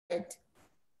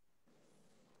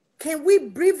Can we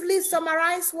briefly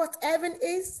summarize what heaven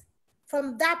is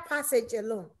from that passage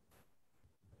alone?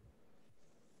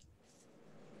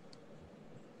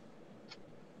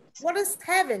 What is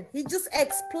heaven? He just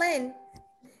explained,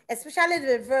 especially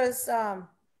the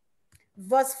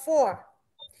verse 4.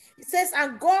 It says,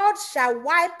 and God shall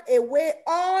wipe away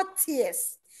all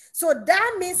tears. So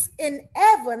that means in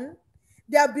heaven,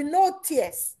 there'll be no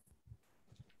tears.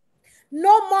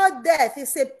 No more death.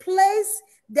 It's a place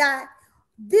that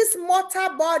this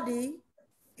mortal body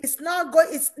is not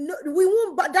going, we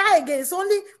won't die again.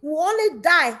 We only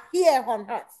die here on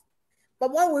earth.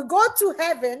 But when we go to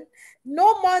heaven,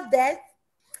 no more death,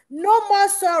 no more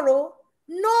sorrow,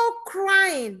 no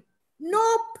crying,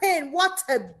 no pain. What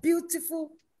a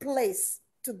beautiful place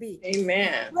to be.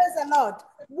 Amen. Praise the Lord.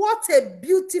 What a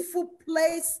beautiful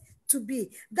place to be.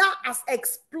 That has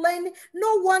explained.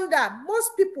 No wonder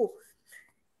most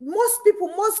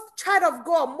child of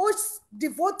God, most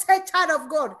devoted child of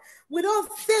God, we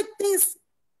don't think things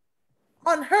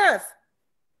on earth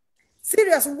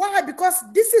serious. Why? Because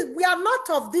we are not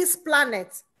of this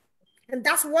planet. And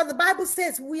that's what the Bible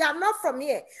says. We are not from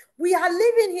here. We are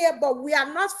living here, but we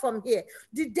are not from here.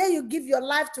 The day you give your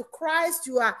life to Christ,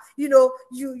 you are, you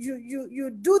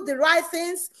do the right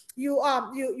things. You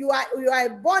are a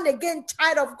born again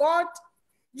child of God.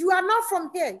 You are not from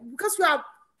here because you are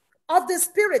of the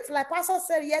Spirit. Like Pastor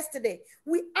said yesterday,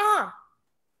 we are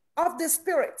of the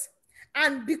Spirit.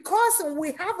 And because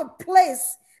we have a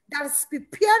place that is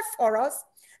prepared for us,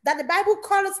 that the Bible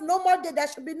calls no more death, there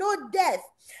should be no death.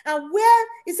 And where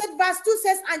it said, verse 2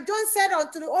 says, and John said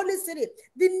unto the holy city,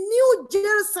 the new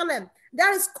Jerusalem,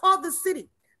 that is called the city,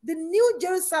 the new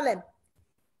Jerusalem,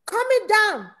 coming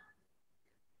down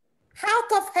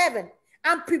out of heaven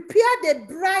and prepare the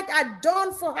bride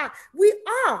adorned for her. We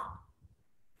are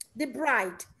the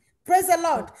bride. Praise the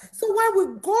Lord. So when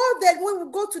we go there, when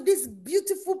we go to this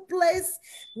beautiful place,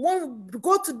 when we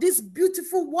go to this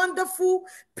beautiful, wonderful,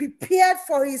 prepared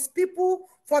for his people,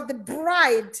 for the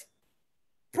bride,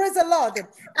 praise the Lord.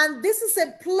 And this is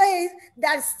a place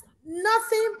that's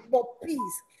nothing but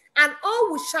peace. And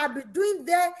all we shall be doing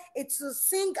there is to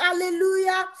sing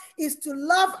hallelujah, is to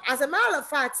love. As a matter of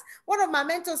fact, one of my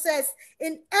mentors says,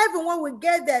 in heaven, when we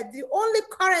get there, the only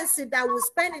currency that we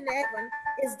spend in heaven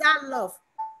is that love.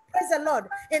 Praise the Lord.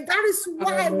 And that is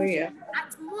why we should,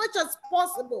 as much as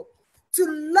possible, to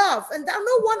love. And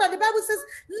no wonder the Bible says,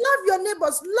 love your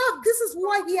neighbors. Love, this is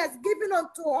what he has given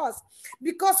unto us.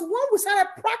 Because when we started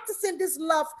practicing this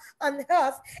love on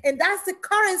earth, and that's the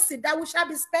currency that we shall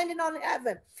be spending on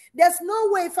heaven. There's no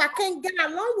way if I can't get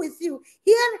along with you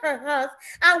here on earth,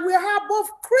 and we are both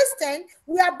Christian,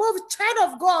 we are both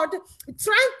child of God,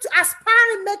 trying to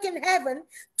aspire in making heaven,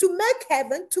 to make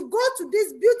heaven, to go to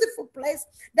this beautiful place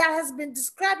that has been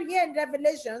described here in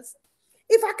Revelations.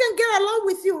 If I can get along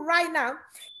with you right now,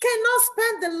 cannot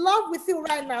spend the love with you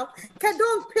right now,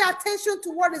 don't pay attention to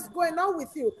what is going on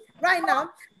with you right now,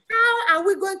 how are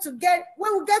we going to get,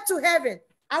 when we get to heaven,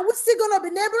 are we still going to be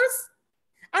neighbors?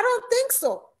 I don't think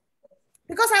so.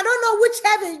 Because I don't know which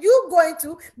heaven you're going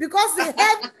to, because the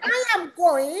heaven I am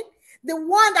going, the one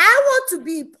I want to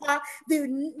be part, the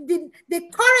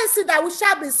currency that we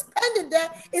shall be spending there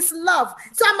is love.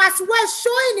 So I'm as well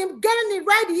showing him, getting it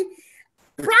ready,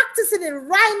 practicing it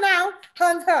right now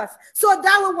on earth. So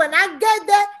that way when I get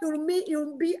there, it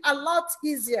will be a lot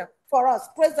easier for us.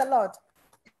 Praise the Lord.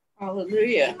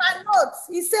 Hallelujah. In my notes,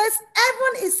 he says,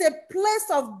 heaven is a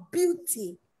place of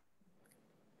beauty.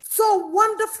 So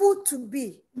wonderful to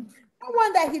be. No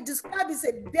wonder he described it as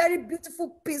a very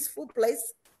beautiful, peaceful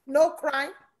place. No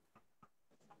crime,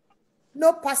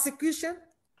 no persecution,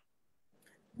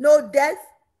 no death.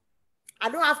 I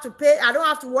don't have to pay. I don't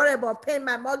have to worry about paying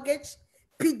my mortgage.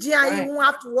 PG&E won't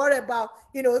have to worry about,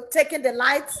 taking the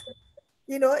lights.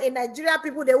 In Nigeria,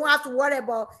 people, they won't have to worry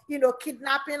about,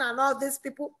 kidnapping and all these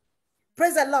people.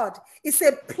 Praise the Lord. It's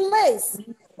a place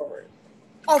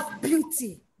of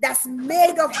beauty that's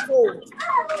made of gold.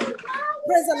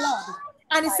 Praise the Lord.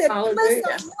 And it's a place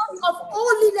of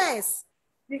holiness.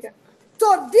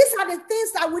 So these are the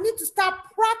things that we need to start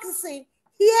practicing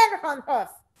here on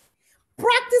earth.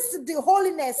 Practice the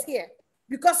holiness here.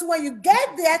 Because when you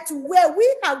get there to where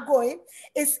we are going,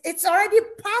 it's already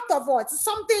part of us. It's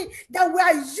something that we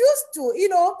are used to.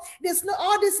 There's no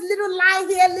all this little lie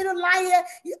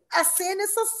here. A sin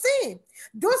is a sin.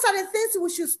 Those are the things we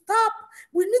should stop.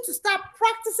 We need to start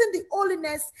practicing the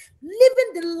holiness,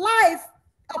 living the life,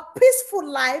 a peaceful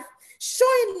life,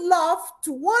 showing love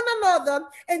to one another.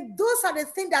 And those are the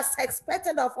things that's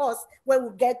expected of us when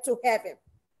we get to heaven.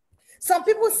 Some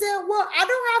people say, well, I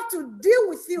don't have to deal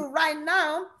with you right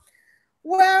now.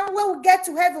 Well, we get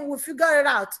to heaven, we'll figure it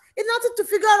out. It's nothing to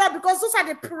figure it out because those are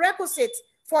the prerequisites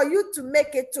for you to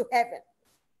make it to heaven.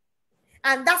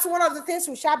 And that's one of the things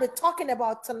we shall be talking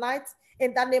about tonight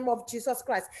in the name of Jesus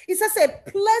Christ. It says a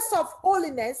place of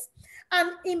holiness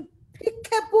and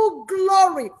impeccable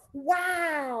glory.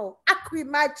 Wow. I could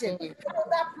imagine how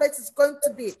that place is going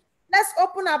to be. Let's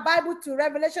open our Bible to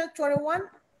Revelation 21,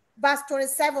 verse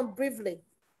 27 briefly.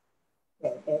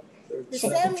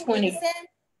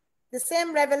 The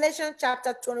same Revelation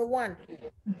chapter 21.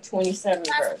 27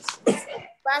 verse.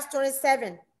 Verse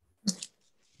 27.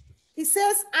 He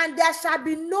says, and there shall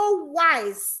be no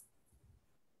wise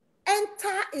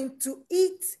enter into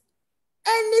it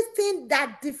anything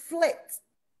that deflates,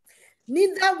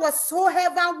 neither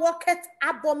whatsoever worketh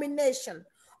abomination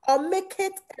or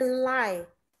maketh a lie,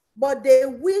 but they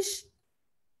which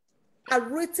are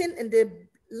written in the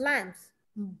Lamb's,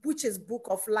 which is book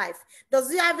of life. Does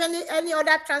he have any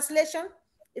other translation?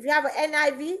 If you have an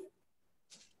NIV?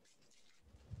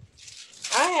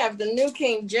 I have the New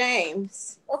King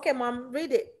James. Okay, Mom,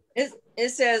 read it. It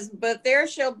says, but there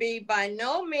shall be by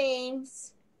no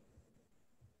means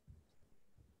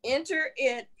enter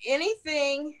it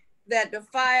anything that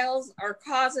defiles or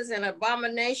causes an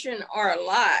abomination or a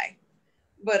lie,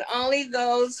 but only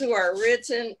those who are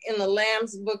written in the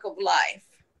Lamb's book of life.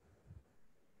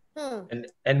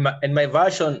 And my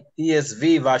version,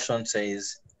 ESV version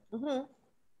says,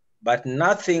 but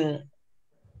nothing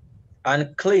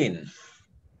unclean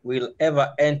will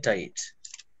ever enter it,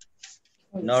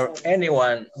 nor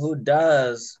anyone who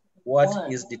does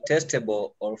what is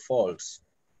detestable or false,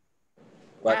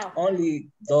 but only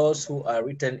those who are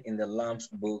written in the Lamb's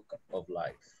book of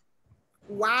life.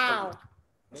 Wow.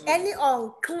 Any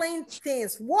unclean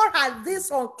things. What are these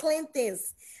unclean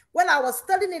things? When I was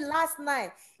studying it last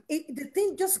night, the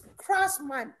thing just crossed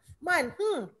my mind.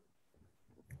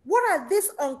 What are these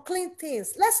unclean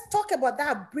things? Let's talk about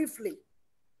that briefly.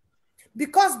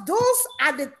 Because those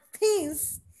are the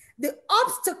things, the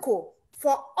obstacle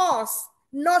for us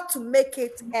not to make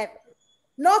it heaven,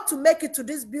 not to make it to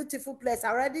this beautiful place. I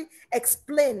already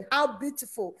explained how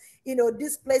beautiful,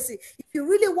 this place is. If you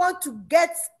really want to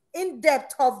get in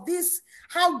depth of this,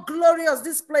 how glorious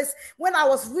this place. When I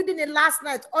was reading it last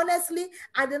night, honestly,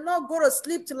 I did not go to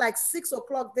sleep till like 6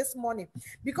 o'clock this morning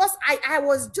because I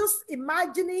was just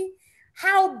imagining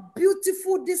how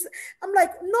beautiful this. I'm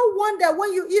like, no wonder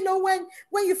when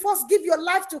when you first give your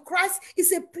life to Christ,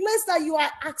 it's a place that you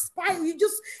are aspiring.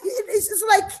 It's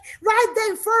like right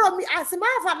there in front of me. As a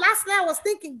matter of fact, last night I was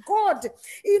thinking, God,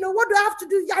 what do I have to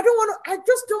do? I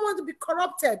just don't want to be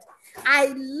corrupted.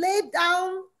 I laid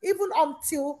down even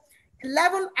until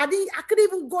 11. I couldn't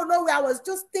even go nowhere. I was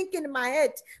just thinking in my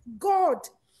head, God,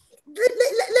 let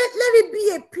it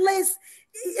be a place.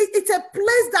 It's a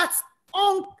place that's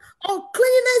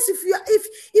uncleanness. If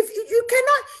you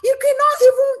cannot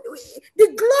even, the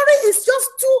glory is just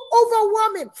too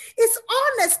overwhelming. It's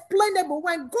unexplainable.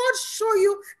 When God show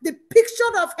you the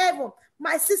picture of heaven,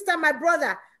 my sister, my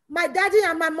brother, my daddy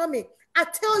and my mommy, I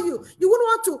tell you, you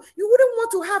wouldn't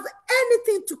want to have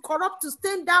anything to corrupt, to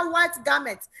stain that white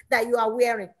garment that you are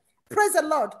wearing. Praise the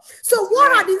Lord. So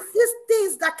what are these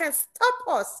things that can stop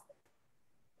us?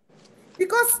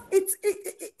 Because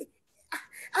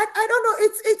I don't know,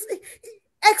 it's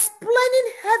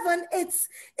explaining heaven.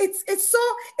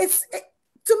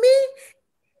 To me,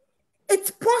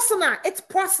 it's personal.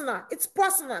 It's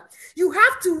personal. You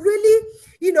have to really,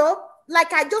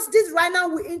 like I just did right now,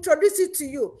 we introduce it to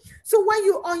you. So when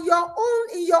you in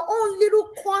your own little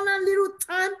corner, little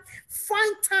time,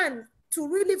 find time to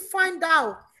really find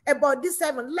out about this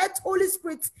heaven. Let Holy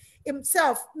Spirit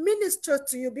himself minister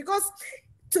to you, because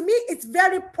to me, it's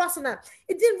very personal.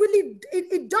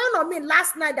 It dawned on me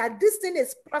last night that this thing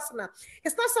is personal.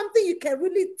 It's not something you can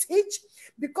really teach,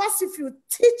 because if you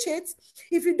teach it,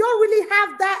 if you don't really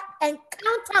have that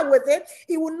encounter with it,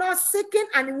 it will not sink in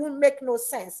and it will make no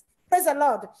sense. Praise the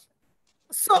Lord.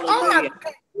 So all I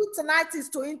can do tonight is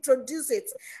to introduce it.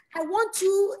 I want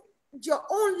you, your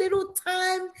own little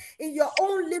time, in your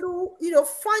own little,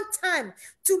 fun time,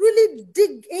 to really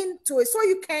dig into it so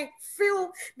you can feel,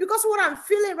 because what I'm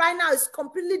feeling right now is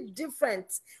completely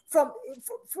different from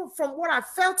what I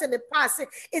felt in the past.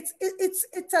 It's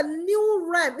a new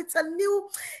realm. It's a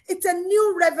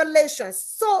new revelation.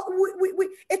 So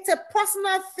it's a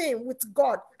personal thing with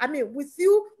God. I mean, with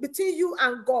you, between you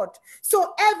and God.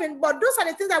 So Evan, but those are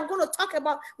the things I'm going to talk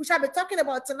about, which I'll be talking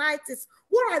about tonight, is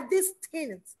what are these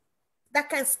things that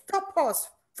can stop us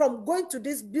from going to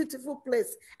this beautiful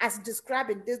place as described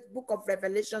in this book of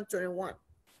Revelation 21.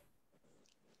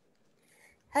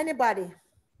 Anybody?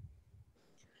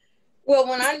 Well,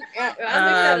 when I look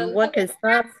at what is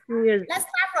not serious? Let's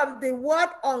start from the word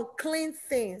unclean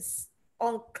things.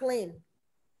 Unclean.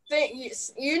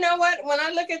 You know what? When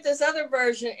I look at this other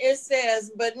version, it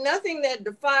says, "But nothing that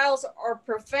defiles or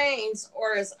profanes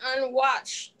or is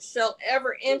unwatched shall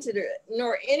ever enter it,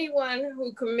 nor anyone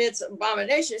who commits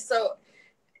abomination." So,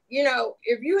 you know,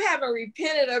 if you haven't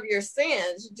repented of your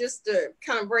sins, just to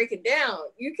kind of break it down,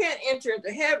 you can't enter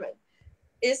into heaven.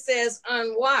 It says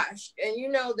unwashed, and you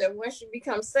know that once you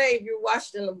become saved, you're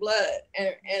washed in the blood,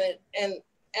 and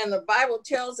the Bible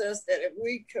tells us that if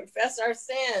we confess our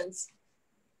sins,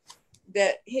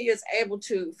 that He is able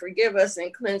to forgive us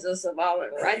and cleanse us of all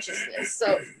unrighteousness.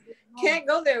 So can't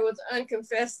go there with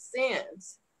unconfessed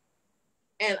sins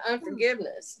and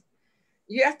unforgiveness.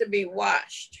 You have to be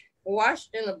washed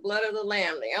in the blood of the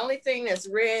Lamb. The only thing that's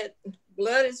red,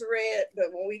 blood is red,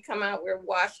 but when we come out, we're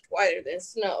washed whiter than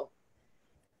snow.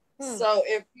 So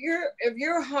if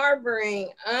you're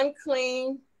harboring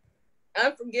unclean,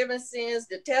 unforgiven sins,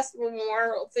 detestable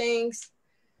moral things,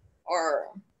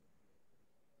 or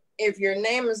if your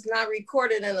name is not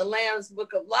recorded in the Lamb's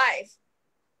book of life,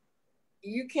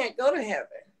 you can't go to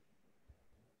heaven.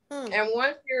 And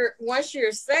once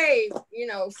you're saved, you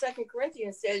know, 2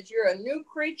 Corinthians says you're a new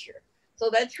creature. So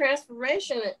that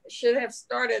transformation should have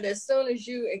started as soon as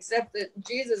you accepted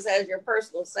Jesus as your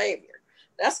personal Savior.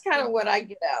 That's kind of what I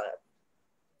get out of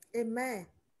it. Amen.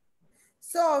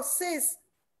 So, sis,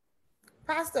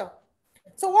 Pastor,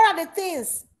 so what are the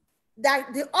things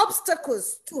that the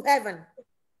obstacles to heaven?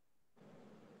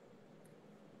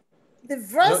 The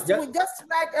verse we just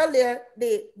read earlier,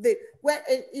 the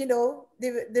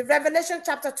Revelation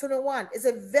chapter 21 is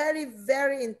a very,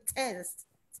 very intense,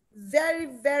 very,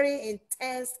 very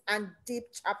intense and deep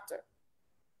chapter.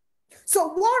 So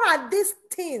what are these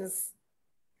things,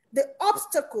 the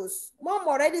obstacles? Mom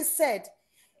already said,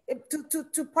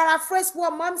 to paraphrase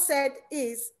what Mom said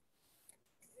is,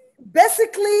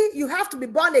 basically you have to be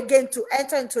born again to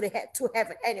enter into to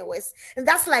heaven anyways. And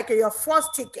that's like your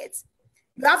first ticket.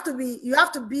 You have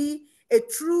to be a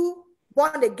true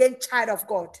born again child of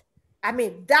God. I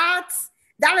mean, that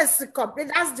is the complete.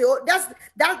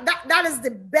 That is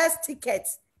the best ticket.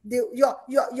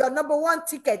 Your number one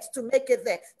ticket to make it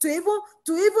there. To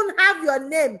even have your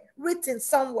name written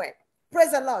somewhere.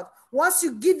 Praise the Lord. Once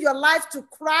you give your life to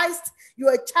Christ,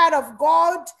 you're a child of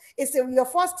God. It's your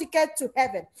first ticket to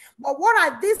heaven. But what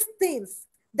are these things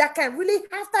that can really,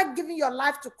 after giving your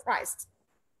life to Christ,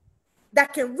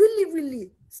 that can really,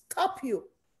 really stop you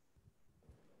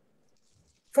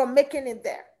from making it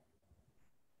there?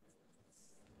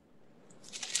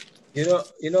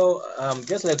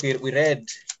 Just like we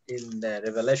read in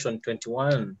Revelation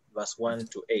 21, verse 1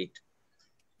 to 8.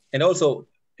 And also,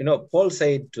 Paul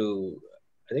said to,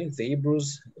 I think the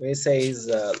Hebrews, where he says,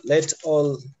 let's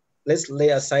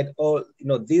lay aside all,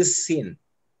 this sin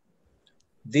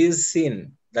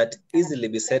that easily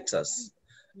besets us.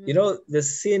 The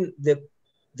sin,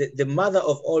 the mother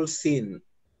of all sin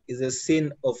is the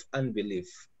sin of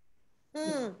unbelief.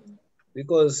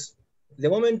 Because the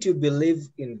moment you believe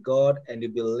in God and you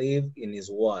believe in His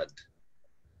word,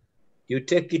 you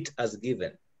take it as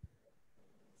given.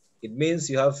 It means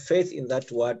you have faith in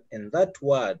that word, and that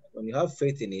word, when you have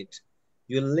faith in it,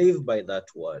 you live by that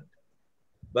word.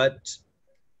 But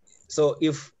so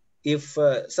if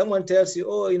someone tells you,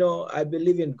 I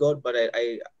believe in God, but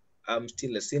I'm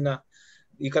still a sinner,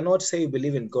 you cannot say you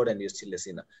believe in God and you're still a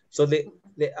sinner. So the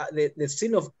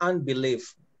sin of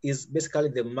unbelief is basically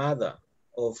the mother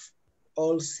of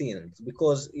all sins,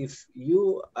 because if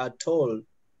you are told,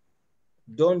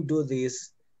 don't do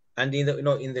this, and in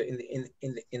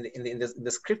the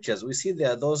scriptures we see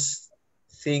there are those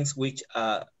things which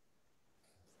are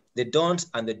the don'ts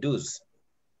and the do's.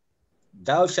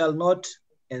 Thou shalt not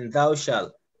and thou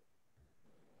shalt.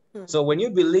 So when you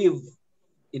believe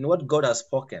in what God has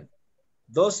spoken,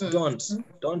 those don'ts,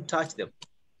 don't touch them.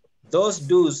 Those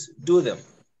do's, do them.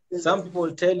 Some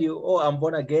people tell you, oh, I'm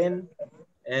born again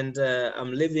and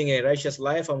I'm living a righteous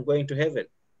life, I'm going to heaven.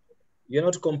 You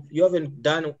haven't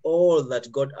done all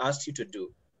that God asked you to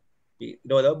do. The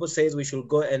Bible says we should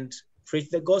go and preach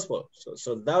the gospel.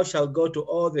 So thou shalt go to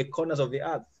all the corners of the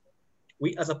earth.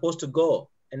 We are supposed to go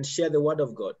and share the word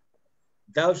of God.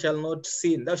 Thou shalt not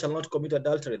sin. Thou shalt not commit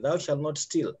adultery. Thou shalt not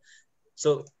steal.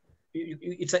 So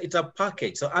it's a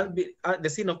package. So the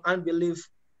sin of unbelief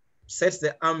sets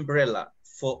the umbrella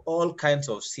for all kinds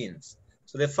of sins.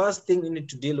 So the first thing we need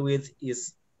to deal with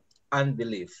is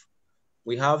unbelief.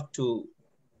 We have to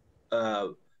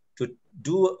deal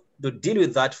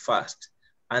with that first,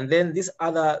 and then these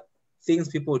other things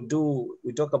people do.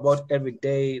 We talk about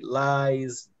everyday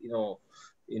lies,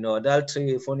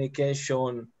 adultery,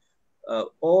 fornication,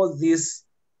 all these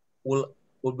will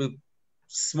be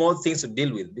small things to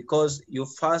deal with, because you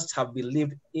first have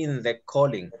believed in the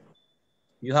calling.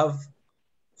 You have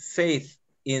faith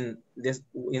in this,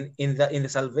 in the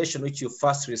salvation which you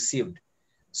first received.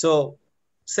 So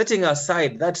setting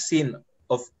aside that sin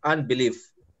of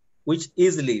unbelief, which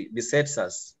easily besets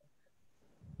us,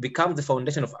 becomes the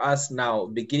foundation of us now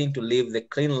beginning to live the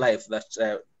clean life that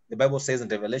the Bible says in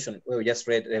Revelation, where we just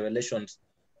read Revelation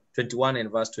 21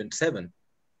 and verse 27,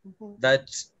 that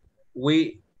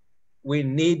we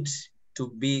need to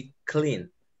be clean,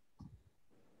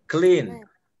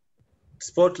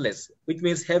 spotless, which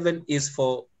means heaven is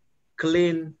for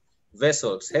clean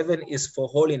vessels. Heaven is for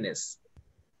holiness.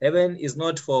 Heaven is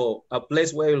not for a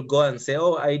place where you'll go and say,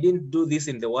 oh, I didn't do this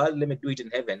in the world, let me do it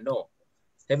in heaven. No,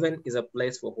 heaven is a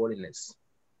place for holiness.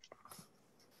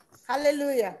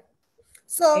 Hallelujah.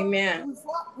 So amen.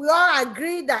 We all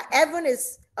agree that heaven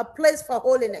is a place for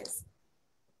holiness.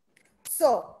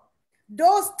 So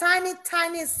those tiny,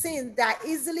 tiny sins that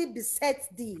easily beset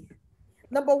thee.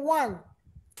 Number one,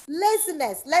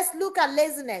 laziness. Let's look at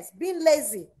laziness, being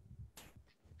lazy,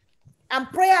 and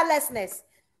prayerlessness.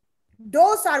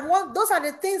 Those are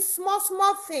the things,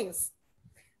 small things.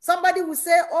 Somebody will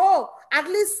say, oh, at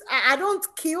least I don't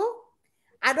kill,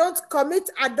 I don't commit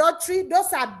adultery.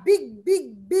 Those are big,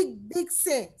 big, big, big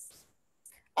sins.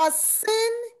 A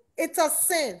sin, it's a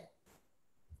sin.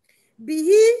 Be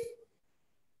he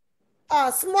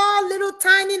a small, little,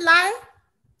 tiny lie.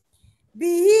 Be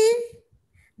he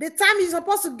the time you're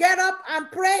supposed to get up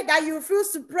and pray that you refuse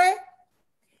to pray.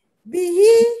 Be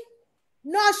he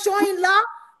not showing love.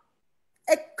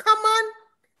 A common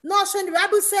notion, the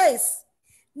Bible says,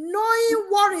 knowing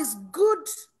what is good,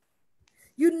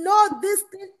 you know this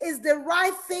thing is the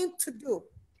right thing to do,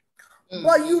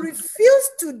 but you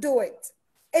refuse to do it.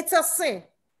 It's a sin.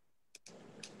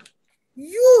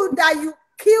 You that you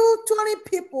kill 20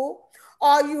 people,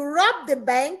 or you rob the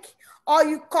bank, or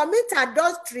you commit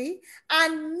adultery,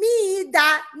 and me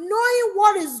that knowing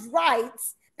what is right,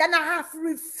 then I have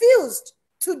refused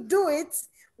to do it,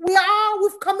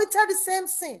 we've committed the same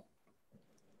sin.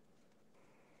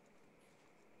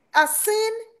 A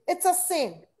sin, it's a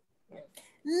sin.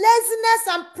 Laziness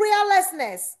and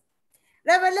prayerlessness.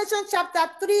 Revelation chapter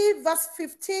 3, verse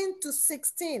 15 to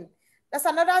 16. That's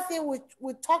another thing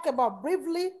we talk about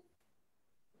briefly.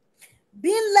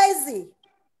 Being lazy.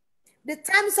 The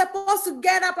time you're supposed to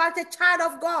get up as a child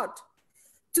of God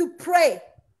to pray.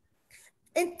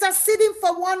 Interceding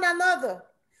for one another.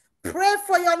 Pray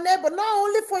for your neighbor, not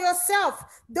only for yourself.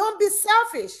 Don't be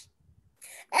selfish.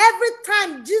 Every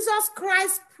time Jesus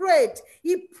Christ prayed,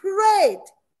 he prayed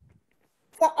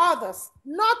for others,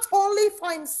 not only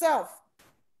for himself.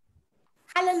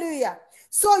 Hallelujah.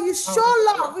 So you show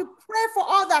love, we pray for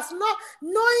others, not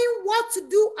knowing what to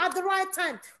do at the right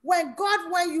time. When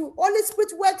you, Holy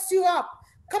Spirit wakes you up,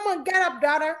 come on, get up,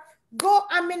 daughter, go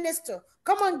and minister.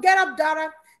 Come on, get up,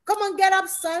 daughter. Come on, get up,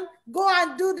 son. Go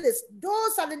and do this.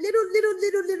 Those are the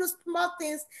little small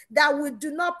things that we do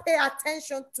not pay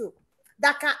attention to,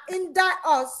 that can hinder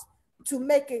us to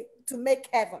make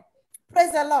heaven.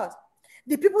 Praise the Lord.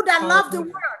 The people that love the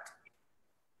word.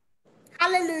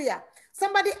 Hallelujah.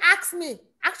 Somebody asked me,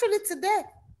 actually today,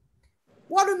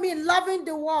 what do you mean loving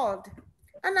the world?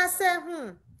 And I said,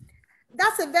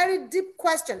 that's a very deep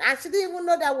question. I didn't even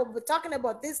know that we'll be talking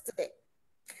about this today.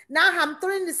 Now I'm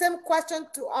throwing the same question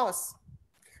to us.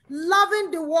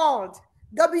 Loving the world,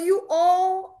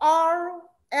 W-O-R-L-D.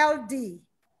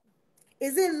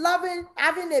 Is it loving,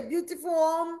 having a beautiful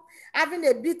home, having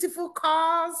a beautiful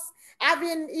cars,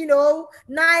 having,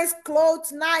 nice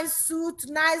clothes, nice suit,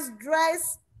 nice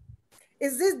dress?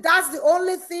 That's the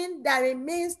only thing that it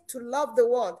means to love the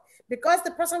world? Because the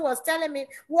person was telling me,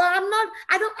 well,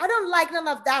 I don't like none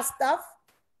of that stuff.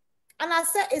 And I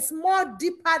said, it's more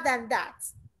deeper than that.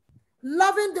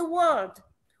 Loving the world.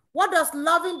 What does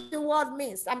loving the world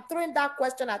mean? I'm throwing that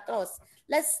question at us.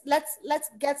 Let's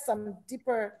get some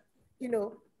deeper,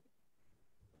 into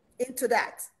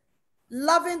that.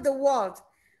 Loving the world.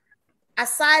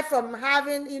 Aside from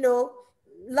having,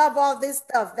 love all this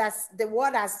stuff that's the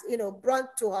world has,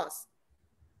 brought to us.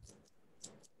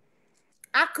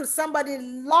 How could somebody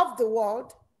love the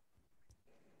world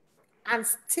and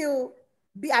still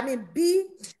be the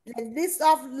list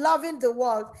of loving the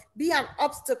world, be an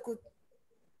obstacle,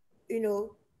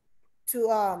 to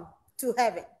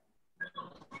heaven?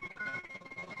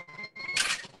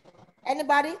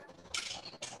 Anybody?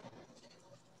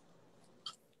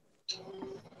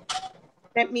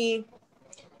 Let me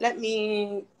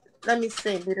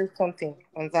say a little something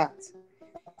on that.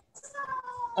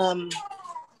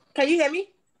 Can you hear me?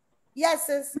 Yes,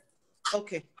 sis.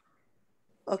 Okay.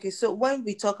 Okay, so when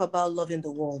we talk about loving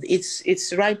the world,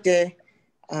 it's right there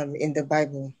in the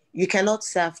Bible. You cannot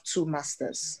serve two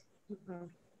masters. Mm-hmm.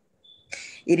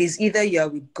 It is either you are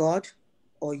with God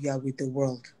or you are with the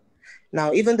world.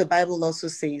 Now, even the Bible also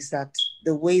says that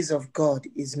the ways of God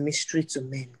is mystery to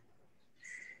men.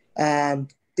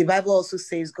 The Bible also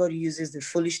says God uses the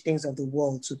foolish things of the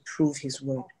world to prove his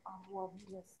word.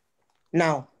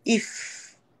 Now,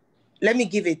 let me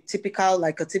give a typical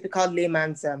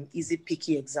layman's easy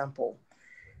picky example.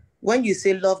 When you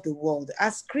say love the world,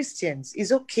 as Christians,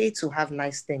 it's okay to have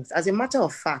nice things. As a matter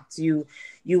of fact, you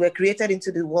were created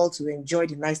into the world to enjoy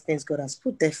the nice things God has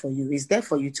put there for you. It's there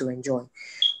for you to enjoy.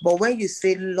 But when you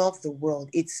say love the world,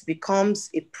 it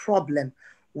becomes a problem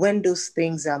when those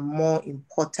things are more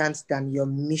important than your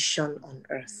mission on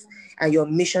earth. And your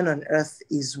mission on earth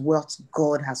is what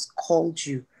God has called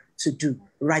you to do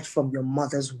right from your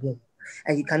mother's womb.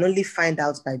 And you can only find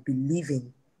out by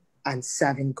believing and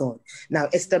serving God. Now,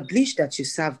 establish that you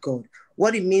serve God.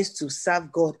 What it means to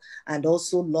serve God and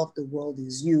also love the world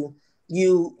is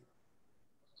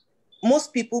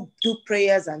most people do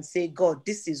prayers and say, God,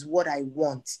 this is what I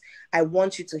want. I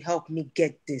want you to help me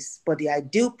get this. But the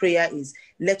ideal prayer is,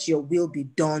 let your will be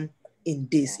done in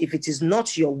this. If it is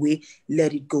not your way,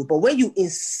 let it go. But when you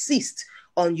insist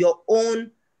on your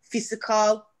own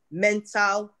physical,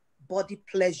 mental, body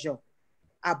pleasure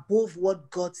above what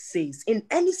God says in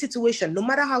any situation, no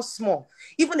matter how small,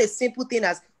 even a simple thing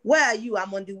as, where are you?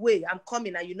 I'm on the way, I'm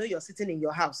coming, and you know you're sitting in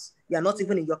your house. You're not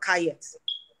even in your car yet.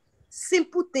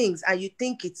 Simple things, and you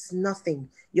think it's nothing.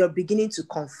 You're beginning to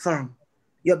confirm.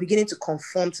 You're beginning to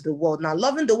conform to the world. Now,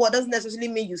 loving the world doesn't necessarily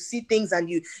mean you see things and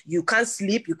you can't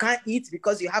sleep, you can't eat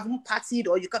because you haven't partied,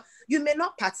 or you may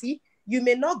not party, you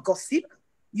may not gossip,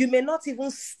 you may not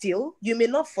even steal, you may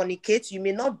not fornicate, you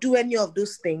may not do any of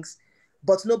those things,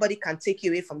 but nobody can take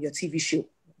you away from your TV show.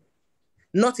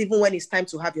 Not even when it's time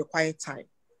to have your quiet time.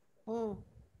 Mm.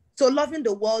 So loving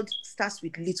the world starts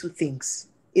with little things.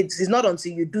 It is not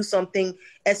until you do something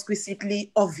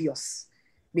exquisitely obvious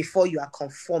before you are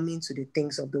conforming to the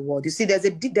things of the world. You see, there's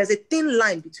a thin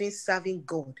line between serving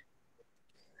God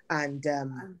and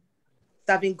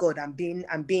serving God and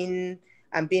being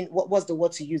what's the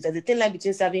word to use? There's a thin line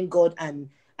between serving God and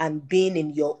being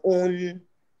in your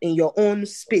own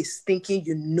space, thinking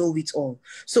you know it all.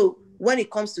 So when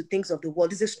it comes to things of the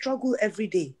world, it's a struggle every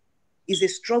day. It's a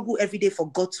struggle every day for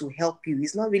God to help you.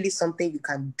 It's not really something you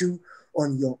can do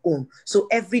on your own. So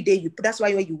every day, that's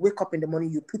why when you wake up in the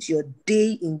morning, you put your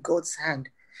day in God's hand.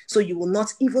 So you will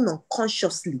not even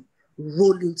unconsciously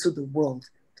roll into the world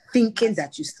thinking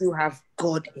that you still have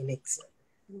God in it.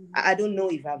 I don't know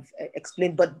if I've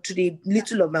explained, but to the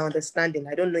little of my understanding,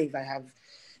 I don't know if I have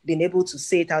been able to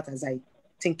say it out as I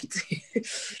think it.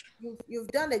 You've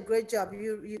done a great job.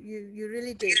 You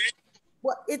really did.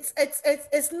 Well, it's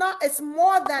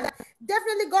more than,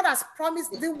 definitely God has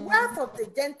promised the wealth of the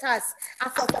Gentiles are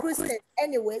for Christians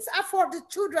anyways, are for the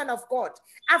children of God,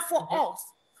 are for us.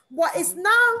 But it's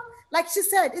now, like she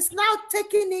said, it's now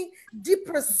taking it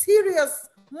deeper, serious,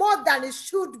 more than it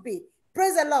should be.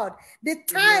 Praise the Lord. The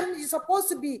time you're supposed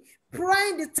to be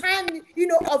praying, the time,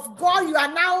 of God, you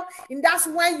are now, and that's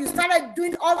when you started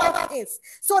doing all other things.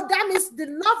 So that means the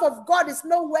love of God is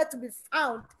nowhere to be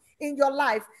found in your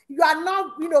life. You are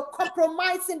not,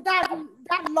 compromising that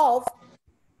love.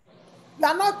 You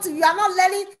are not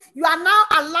letting, you are now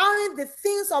allowing the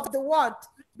things of the world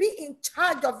be in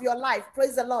charge of your life.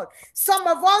 Praise the Lord. Some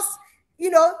of us,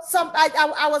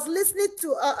 I was listening to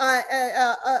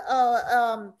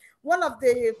one of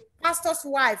the pastor's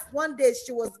wife. One day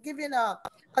she was giving a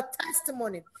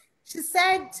testimony. She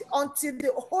said until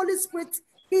the Holy Spirit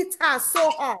hit her so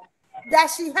hard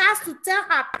that she has to tell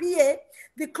her PA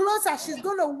the clothes that she's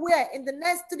going to wear in the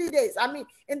next 3 days. I mean,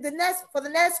 for the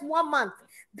next 1 month,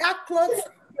 that clothes,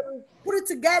 they will put it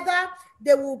together.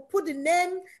 They will put the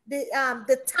name,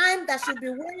 the time that she'll be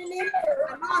wearing it,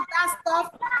 and all that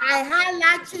stuff. High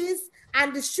latches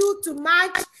and the shoe to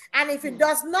match. And if it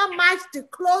does not match the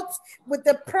clothes with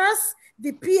the purse,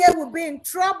 the PA will be in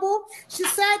trouble. She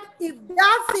said,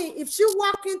 if she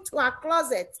walk into her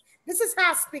closet, this is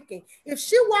her speaking. If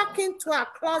she walk into her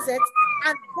closet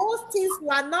and those things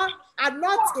are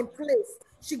not in place,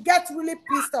 she gets really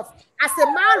pissed off. As a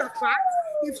matter of fact,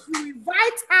 if you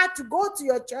invite her to go to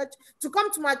your church, to come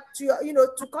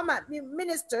to come and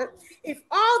minister, if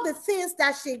all the things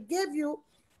that she gave you,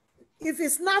 if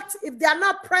they are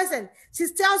not present, she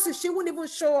tells you she won't even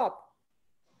show up.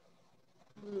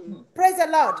 Praise the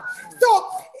Lord. So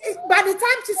by the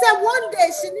time she said one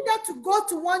day she needed to go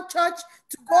to one church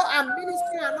to go and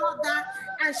ministry and all that,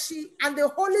 and the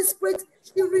Holy Spirit,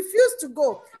 she refused to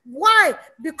go. Why?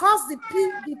 Because the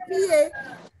PA,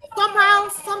 somehow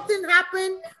something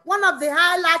happened. One of the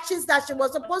eyelashes that she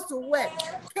was supposed to wear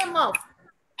came off.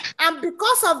 And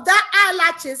because of that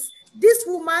eyelashes, this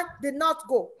woman did not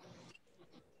go.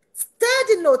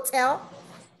 Stayed in hotel,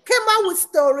 came out with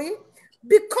story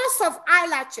because of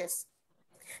eyelashes.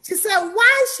 She said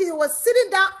while she was sitting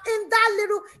down in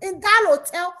that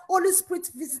hotel, Holy Spirit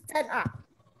visited her.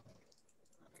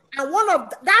 And one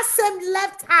of that same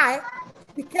left eye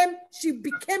she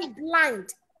became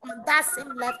blind on that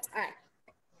same left eye.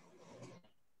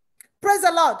 Praise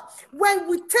the Lord. When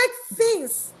we take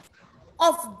things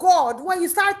of God, when you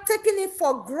start taking it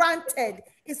for granted,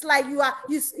 it's like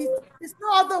it's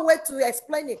no other way to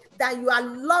explain it than you are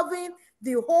loving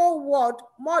the whole world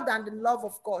more than the love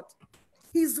of God.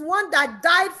 He's the one that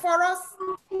died for us,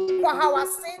 for our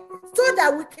sin, so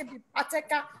that we can be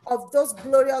partaker of those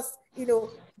glorious,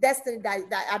 destiny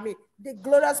the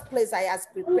glorious place I has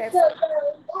prepared for.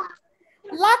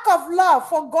 Lack of love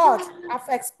for God, I've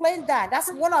explained that.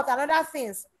 That's one of the other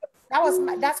things. That's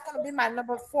going to be my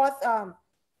number four,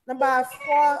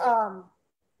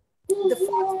 the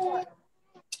fourth one.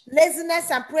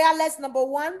 Laziness and prayerless, number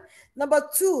one. Number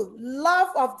two, love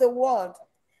of the world.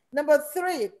 Number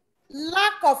three,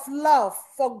 lack of love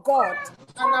for God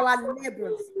and our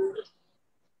neighbors.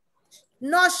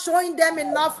 Not showing them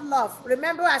enough love.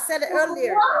 Remember I said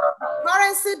earlier, the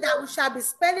currency that we shall be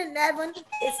spending in heaven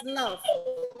is love.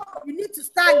 You need to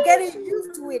start getting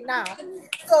used to it now.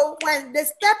 So when they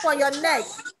step on your neck,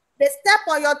 they step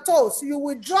on your toes, you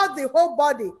withdraw the whole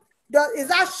body. Is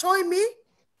that showing me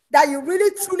that you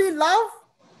really truly love?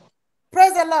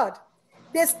 Praise the Lord.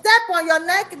 They step on your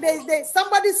neck,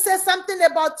 somebody says something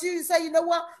about you, you say, you know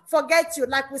what, forget you.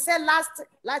 Like we said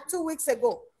like 2 weeks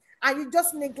ago. And you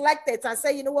just neglect it and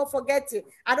say, you know what, forget it.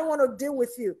 I don't want to deal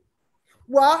with you.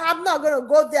 Well, I'm not going to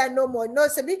go there no more. No,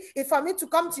 if for me to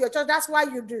come to your church, that's why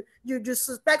you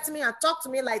disrespect me and talk to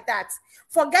me like that.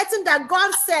 Forgetting that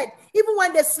God said, even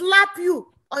when they slap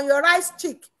you on your right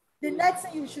cheek, the next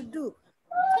thing you should do,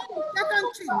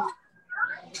 second cheek.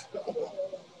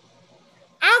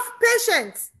 Have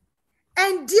patience,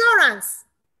 endurance.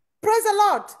 Praise the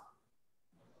Lord.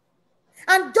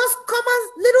 And just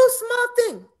common little small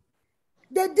thing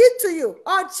they did to you,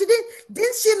 or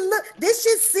did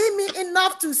she see me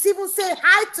enough to even say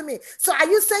hi to me? So are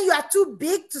you saying you are too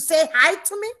big to say hi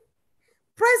to me?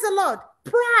 Praise the Lord.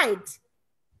 Pride.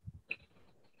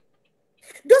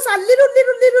 Those are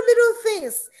little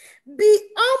things. Be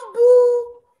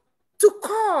humble to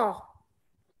call.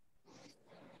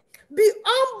 Be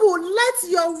humble. Let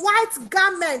your white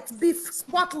garment be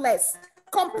spotless.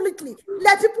 Completely.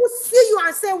 Let people see you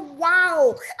and say,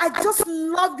 wow, I just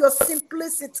love your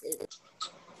simplicity.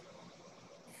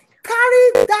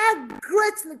 Carry that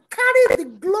greatly, carry the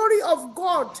glory of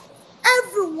God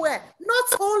everywhere,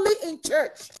 not only in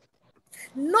church,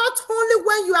 not only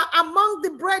when you are among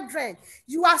the brethren.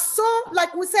 You are so,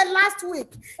 like we said last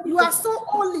week, you are so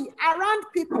holy around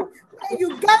people. When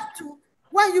you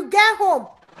get home,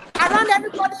 around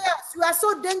everybody else, you are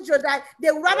so dangerous that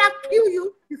they would rather kill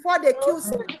you before they kill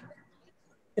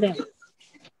you.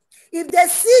 If they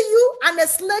see you and a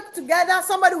snake together,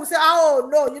 somebody will say, oh,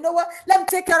 no, you know what? Let me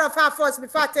take care of her first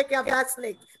before I take care of that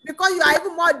snake. Because you are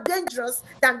even more dangerous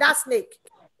than that snake.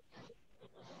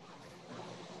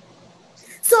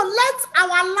 So let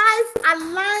our life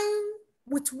align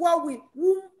with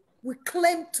whom we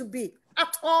claim to be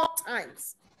at all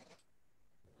times.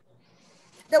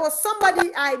 There was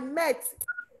somebody I met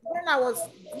when I was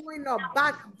growing up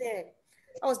back then.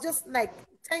 I was just like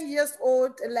 10 years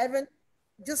old, 11,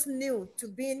 just new to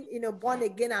being, born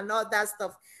again and all that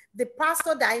stuff. The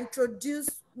pastor that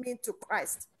introduced me to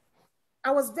Christ.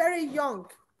 I was very young,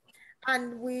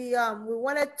 and we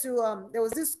wanted to, there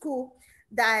was this school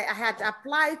that I had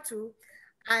applied to,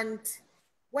 and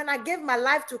when I gave my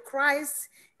life to Christ,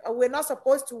 we're not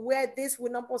supposed to wear this, we're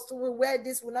not supposed to wear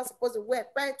this, we're not supposed to wear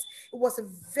pants. It was a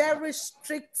very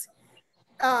strict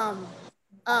doctrine.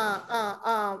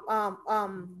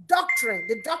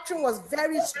 The doctrine was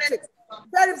very strict,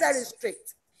 very, very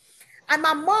strict. And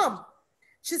my mom,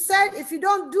 she said, if you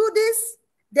don't do this,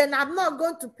 then I'm not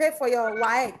going to pay for your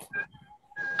WAEC.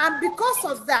 And because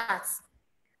of that,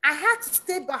 I had to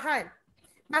stay behind.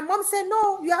 My mom said,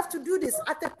 no, you have to do this.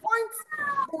 At a point,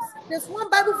 there's one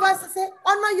Bible verse that says,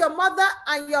 honor your mother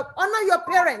and honor your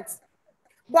parents.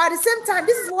 But at the same time,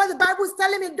 this is what the Bible is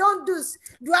telling me, don't do.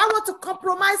 Do I want to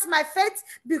compromise my faith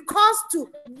because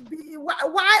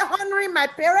why honoring my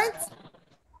parents?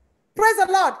 Praise the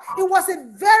Lord. It was a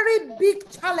very big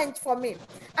challenge for me.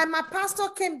 And my pastor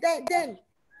came then.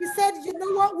 He said, you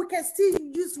know what? We can still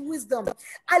use wisdom.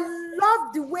 I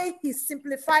love the way he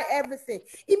simplified everything.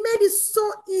 He made it so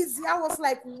easy. I was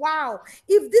like, wow.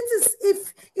 If this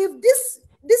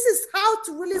is how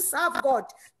to really serve God,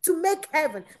 to make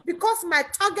heaven, because my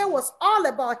target was all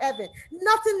about heaven.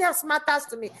 Nothing else matters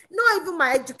to me. Not even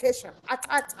my education at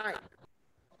that time.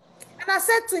 And I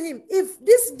said to him, if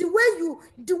this the way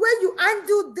you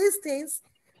undo these things,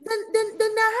 then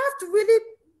I have to really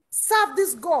serve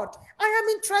this God. I am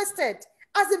interested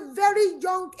as a very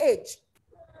young age.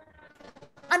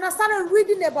 And I started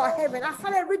reading about heaven. I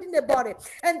started reading about it.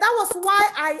 And that was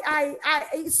why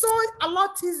it's so a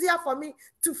lot easier for me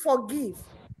to forgive.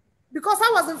 Because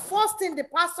that was the first thing the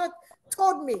pastor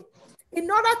told me. In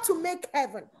order to make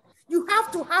heaven, you have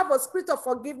to have a spirit of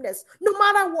forgiveness, no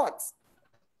matter what.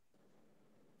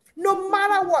 No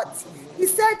matter what. He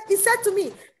said to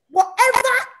me,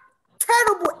 whatever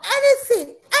terrible,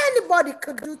 anything anybody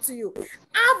could do to you,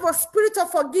 have a spirit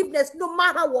of forgiveness no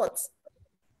matter what.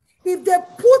 If they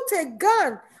put a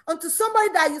gun onto somebody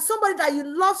that you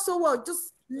love so well,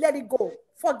 just let it go.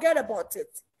 Forget about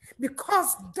it.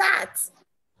 Because that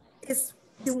is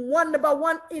the number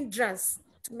one hindrance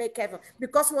to make heaven.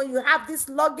 Because when you have this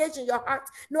luggage in your heart,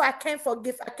 no, I can't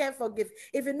forgive.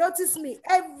 If you notice me,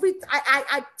 I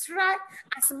try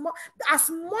as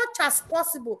much as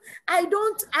possible. I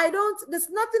don't, there's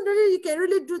nothing really you can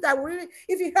really do that really,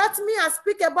 if you hurt me and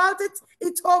speak about it,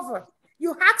 it's over.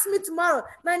 You ask me tomorrow,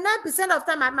 99% of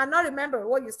time I might not remember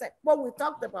what you said, what we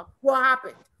talked about, what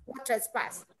happened, what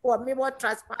transpired, or maybe what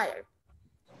transpired.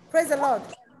 Praise the Lord.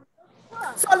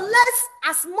 So let's,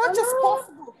 as much as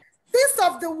possible, things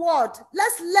of the world,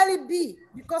 let's let it be.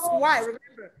 Because why?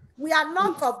 Remember, we are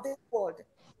not of this world.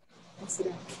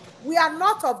 We are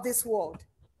not of this world.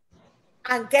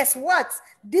 And guess what?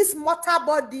 This mortal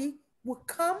body will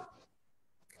come,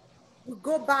 will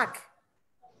go back.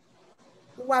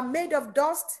 We are made of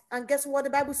dust, and guess what the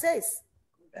Bible says?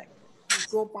 We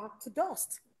go back to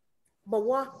dust. But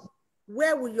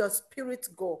where will your spirit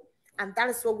go? And that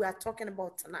is what we are talking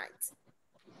about tonight.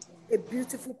 A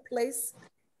beautiful place,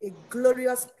 a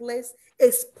glorious place,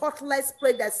 a spotless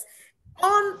place that's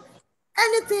on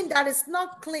anything that is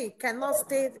not clean cannot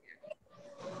stay there.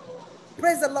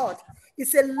 Praise the Lord.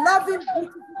 It's a loving,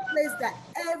 beautiful place that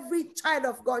every child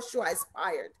of God should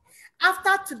aspire.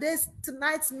 After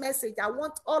tonight's message, I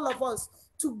want all of us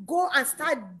to go and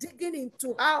start digging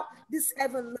into how this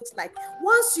heaven looks like.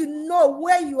 Once you know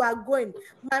where you are going,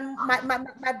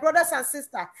 my brothers and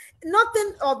sisters,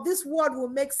 nothing of this world will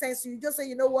make sense. You just say,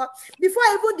 you know what? Before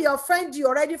even they offend you,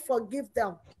 already forgive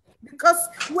them. Because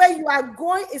where you are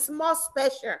going is more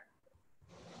special.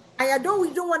 And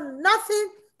we don't want nothing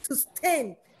to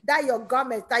stain that your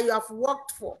garment that you have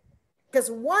worked for. Because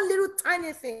one little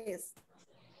tiny thing is,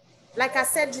 like I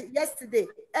said yesterday,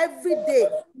 every day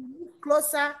we move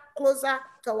closer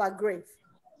to our grave.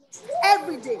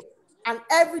 Every day. And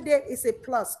every day is a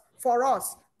plus for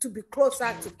us to be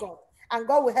closer to God. And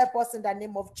God will help us in the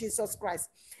name of Jesus Christ.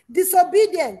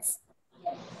 Disobedience.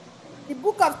 The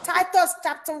book of Titus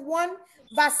chapter 1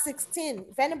 verse 16.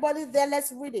 If anybody's there,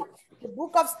 let's read it. The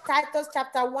book of Titus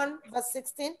chapter 1 verse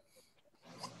 16.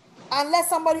 And let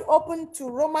somebody open to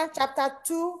Romans chapter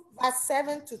 2 verse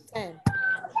 7 to 10.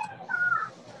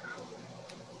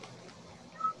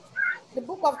 The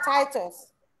book of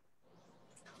Titus.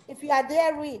 If you are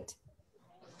there, read.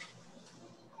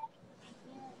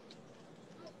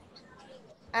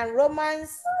 And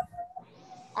Romans,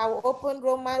 I will open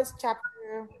Romans chapter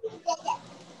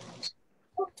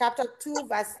 2,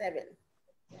 verse 7.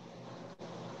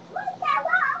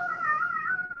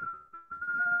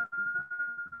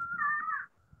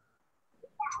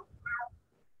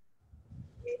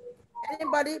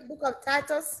 Anybody? Book of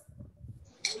Titus?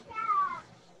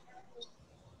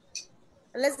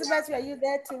 Elizabeth, are you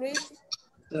there to read?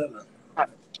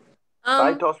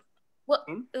 Titus. What?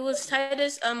 It was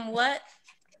Titus. What?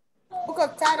 Book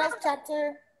of Titus,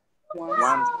 chapter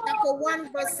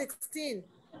 1, verse 16.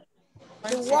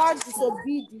 The word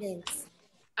disobedience,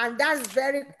 and that's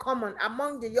very common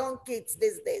among the young kids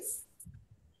these days.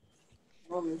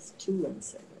 Romans 2 and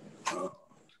 7.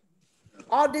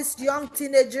 All these young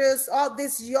teenagers, all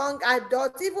these young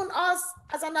adults, even us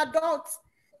as an adult,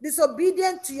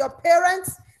 disobedient to your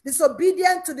parents,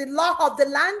 disobedient to the law of the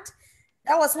land.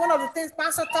 That was one of the things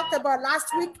Pastor talked about last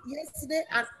week, yesterday,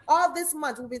 and all this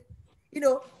month. He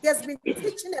has been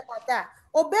teaching about that.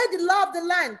 Obey the law of the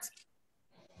land.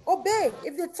 Obey.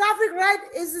 If the traffic light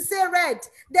is to say red,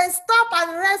 then stop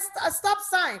and rest a stop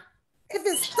sign. If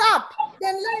it's stop,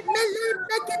 then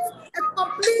make it a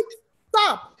complete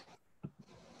stop.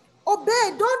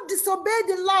 Obey. Don't disobey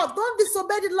the law. Don't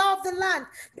disobey the law of the land.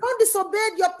 Don't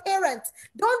disobey your parents.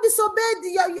 Don't disobey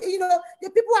the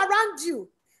people around you.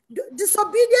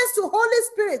 Disobedience to Holy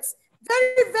Spirit.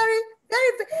 Very, very,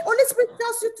 very. Holy Spirit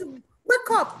tells you to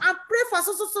wake up and pray for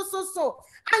so,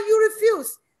 and you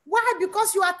refuse. Why?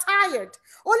 Because you are tired.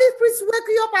 Holy Spirit wake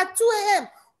you up at 2 a.m.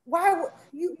 Why?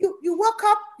 You woke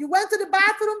up, you went to the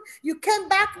bathroom, you came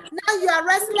back, now you are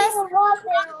restless.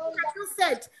 You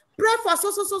said, pray for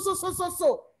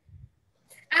so.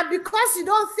 And because you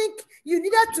don't think you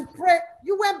needed to pray,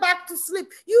 you went back to sleep.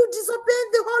 You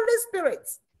disobeyed the Holy Spirit.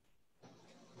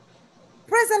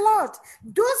 Praise the Lord.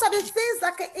 Those are the things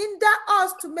that can hinder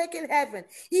us to make it heaven.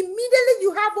 Immediately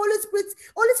you have Holy Spirit.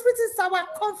 Holy Spirit is our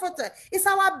comforter. It's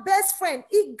our best friend.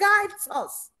 He guides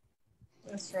us.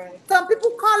 That's right. Some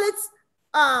people call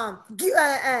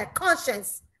it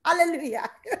conscience. Hallelujah.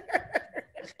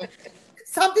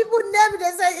 Some people never,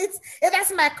 they say,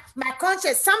 that's my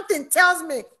conscience. Something tells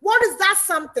me. What is that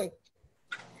something?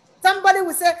 Somebody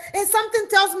will say, hey, something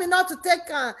tells me not to take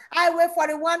Highway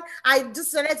 41. I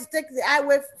decided to take the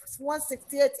Highway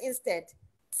 168 instead.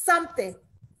 Something.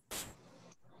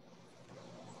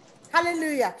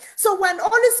 Hallelujah. So when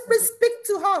Holy Spirit speaks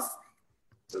to us,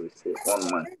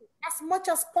 as much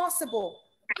as possible,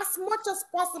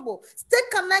 stay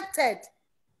connected.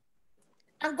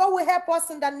 And God will help us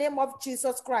in the name of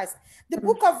Jesus Christ. The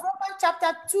book of Romans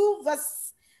chapter 2,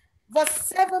 verse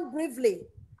 7 briefly.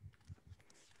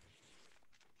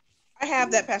 I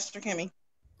have that, Pastor Kimmy.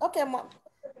 Okay,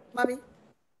 Mommy.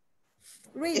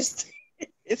 Read.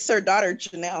 It's her daughter,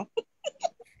 Janelle.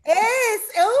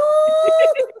 Yes.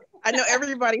 Oh. I know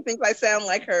everybody thinks I sound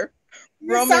like her.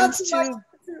 You Romans sound 2.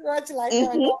 too much like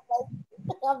her.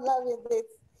 I'm loving this.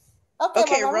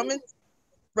 Okay,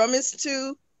 Romans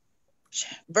 2,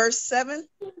 verse 7,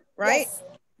 right?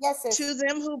 Yes. To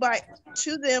them who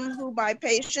by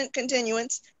patient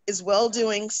continuance is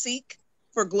well-doing seek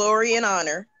for glory and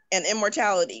honor and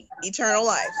immortality, eternal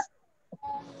life.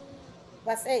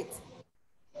 Verse 8.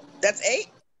 That's 8?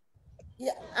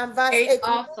 Yeah, and verse 8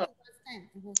 also.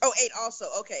 Oh, 8 also,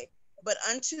 okay. But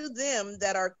unto them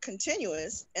that are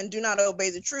continuous and do not obey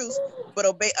the truth, but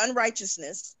obey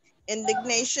unrighteousness,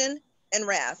 indignation and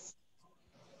wrath.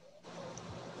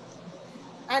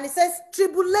 And it says,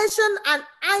 tribulation and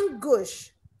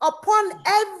anguish upon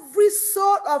every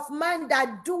soul of man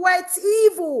that doeth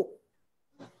evil.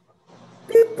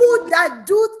 People that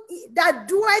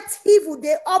doeth evil,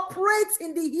 they operate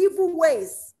in the evil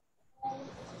ways.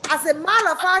 As a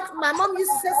matter of fact, my mom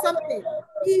used to say something.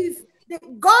 If the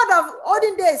God of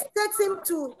olden days takes him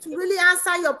to really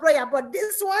answer your prayer, but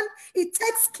this one, he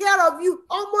takes care of you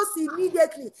almost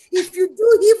immediately. If you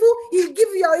do evil, he'll give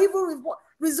you your evil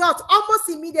result almost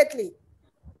immediately.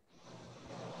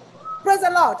 Praise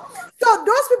the Lord. So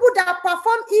those people that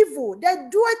perform evil, they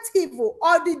do it evil,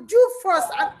 or the Jew first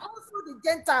and also the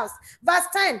Gentiles. Verse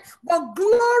 10, but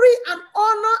glory and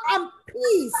honor and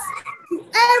peace to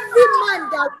every man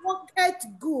that walketh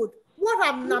good.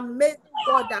 What an amazing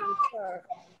God that we serve.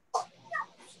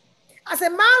 As a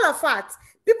matter of fact,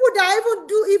 people that even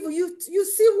do evil, you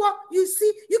see what you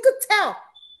see, you could tell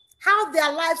how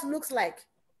their lives looks like.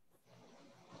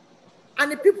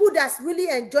 And the people that's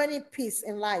really enjoying peace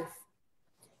in life.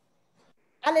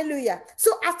 Hallelujah.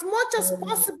 So as much as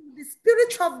possible, the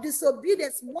spirit of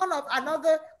disobedience is one of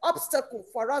another obstacle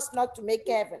for us not to make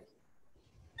heaven.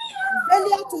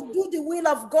 Failure to do the will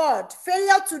of God.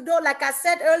 Failure to do, like I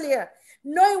said earlier,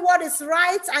 knowing what is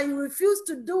right and you refuse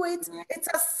to do it, it's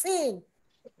a sin.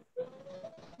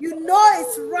 You know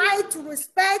it's right to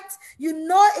respect. You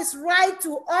know it's right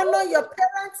to honor your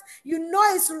parents. You know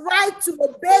it's right to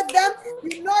obey them.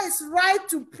 You know it's right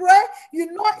to pray.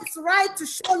 You know it's right to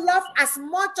show love as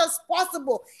much as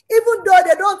possible. Even though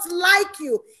they don't like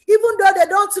you, even though they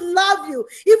don't love you,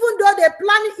 even though they're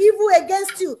planning evil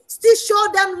against you, still show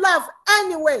them love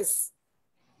anyways.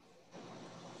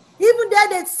 Even though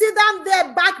they sit down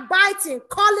there backbiting,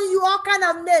 calling you all kind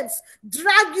of names,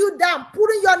 drag you down,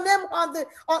 putting your name on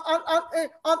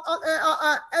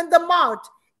the mouth.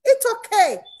 It's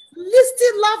okay. You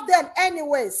still love them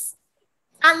anyways.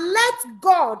 And let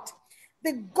God,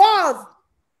 the God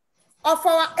of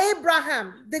our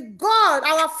Abraham, the God,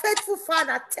 our faithful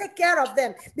father, take care of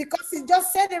them. Because he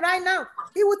just said it right now.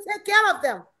 He will take care of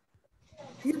them.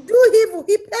 You do evil,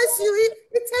 he pays you,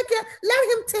 he take care. Let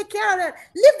him take care of it.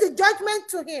 Leave the judgment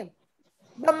to him.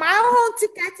 But my own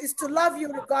ticket is to love you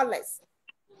regardless.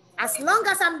 As long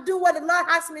as I'm doing what the Lord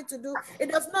asks me to do, it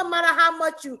does not matter how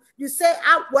much you say,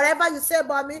 whatever you say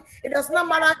about me, it does not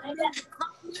matter,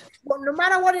 but no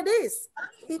matter what it is,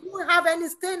 it won't have any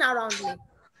stain around me.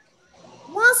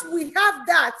 Once we have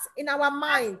that in our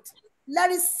mind,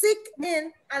 let it sink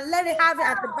in and let it have it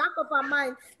at the back of our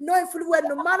mind, knowing fully well,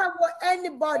 no matter what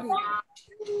anybody,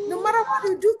 no matter what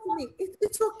you do to me,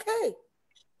 it's okay.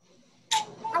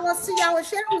 I was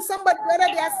sharing with somebody the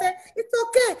other day. I said, it's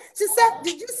okay. She said,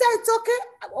 did you say it's okay?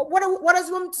 What does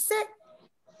you want me to say?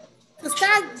 To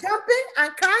start jumping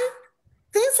and crying?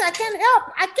 Things I can't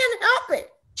help. I can't help it.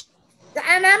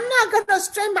 And I'm not going to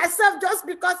strain myself just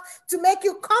because to make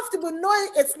you comfortable knowing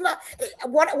it's not.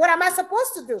 What am I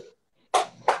supposed to do?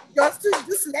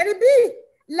 Just let it be.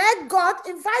 Let God,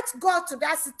 invite God to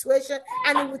that situation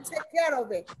and he will take care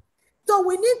of it. So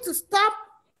we need to stop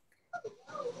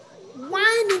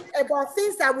whining about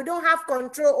things that we don't have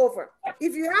control over.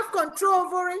 If you have control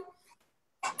over it,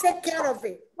 take care of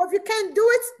it. But if you can't do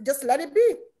it, just let it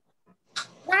be.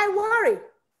 Why worry?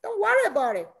 Don't worry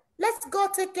about it. Let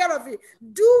God take care of it.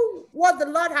 Do what the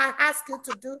Lord has asked you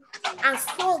to do, and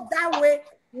so that way it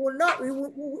will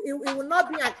not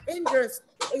be an hindrance,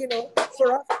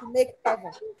 for us to make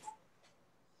heaven.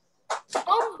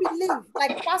 Unbelief,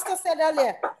 like Pastor said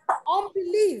earlier,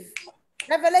 unbelief.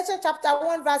 Revelation chapter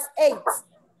 1, verse 8.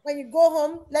 When you go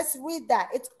home, let's read that.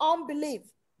 It's unbelief.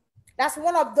 That's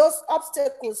one of those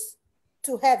obstacles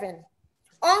to heaven.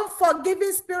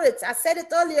 Unforgiving spirits. I said it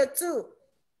earlier too.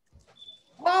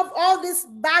 All this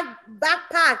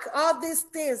backpack, all these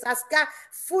things are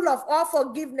full of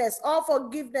unforgiveness.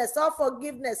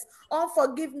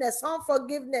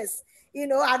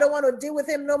 I don't want to deal with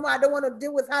him no more. I don't want to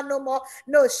deal with her no more.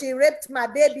 No, she raped my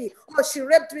baby. Oh, she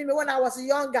raped me when I was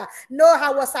younger. No,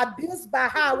 I was abused by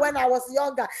her when I was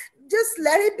younger. Just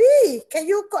let it be.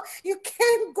 You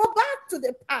can't go back to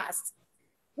the past.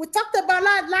 We talked about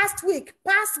that last week.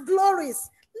 Past glories.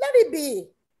 Let it be.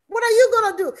 What are you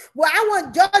going to do? Well, I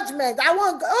want judgment. I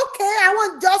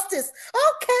want justice.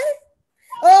 Okay.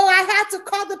 Oh, I had to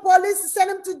call the police to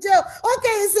send him to jail.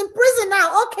 Okay, he's in prison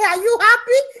now. Okay, are you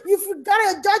happy? You've got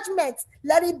a judgment.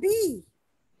 Let it be.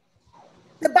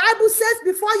 The Bible says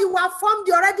before you were formed,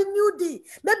 you already knew thee.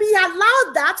 Maybe he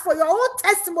allowed that for your own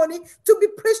testimony to be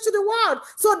preached to the world.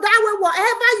 So that way,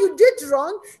 whatever you did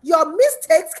wrong, your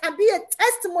mistakes can be a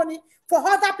testimony for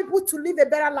other people to live a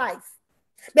better life.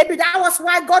 Maybe that was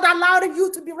why God allowed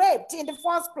you to be raped in the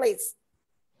first place.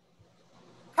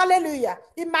 Hallelujah.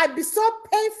 It might be so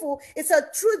painful. It's a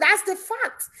truth. That's the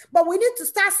fact. But we need to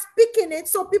start speaking it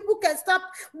so people can stop.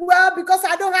 Well, because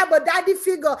I don't have a daddy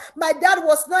figure. My dad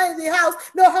was not in the house.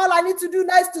 No, all I need to do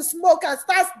now is to smoke and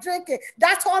start drinking.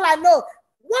 That's all I know.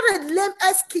 What a lame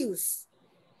excuse.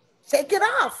 Take it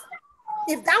off.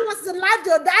 If that was the life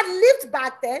your dad lived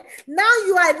back then, now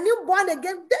you are newborn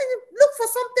again, then look for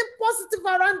something positive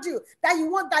around you that you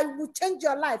want, that will change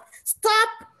your life. Stop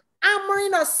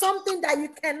hammering on something that you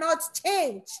cannot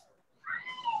change.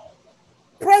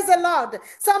 Praise the Lord.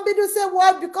 Some people say,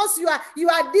 well, because you are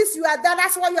this, you are that,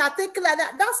 that's why you are thinking like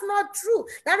that. That's not true.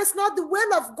 That is not the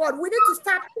will of God. We need to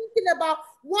start thinking about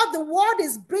what the word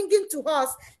is bringing to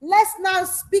us. Let's now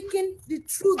speaking the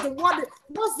truth.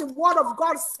 What's the word of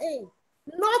God saying?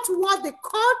 Not what the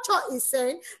culture is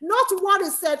saying, not what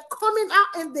is said coming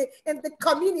out in the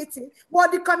community. Well,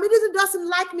 the community doesn't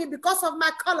like me because of my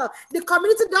color. The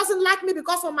community doesn't like me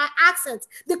because of my accent.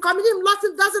 The community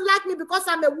doesn't like me because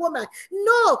I'm a woman.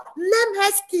 No, lame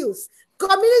excuse.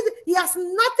 Community, he has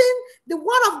nothing. The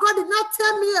word of God did not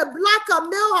tell me a black or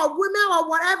male or women or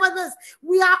whatever this.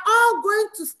 We are all going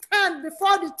to stand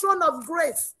before the throne of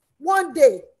grace one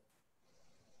day.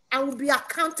 And will be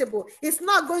accountable. It's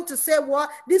not going to say, well,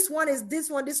 this one is this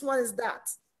one is that.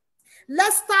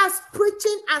 Let's start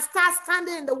preaching and start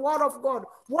standing in the word of God.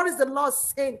 What is the Lord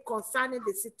saying concerning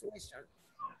the situation?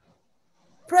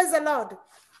 Praise the Lord.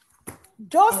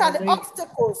 Those are the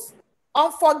obstacles,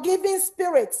 unforgiving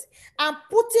spirits, and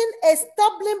putting a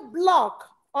stumbling block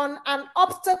on an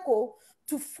obstacle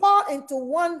to fall into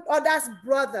one other's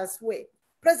brother's way.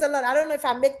 Praise the Lord. I don't know if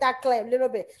I make that clear a little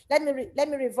bit. Let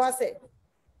me reverse it.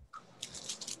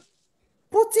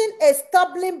 Putting a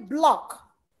stumbling block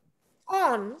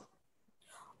on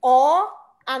or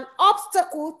an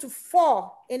obstacle to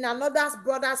fall in another's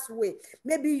brother's way.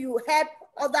 Maybe you help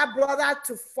other brother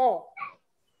to fall,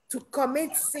 to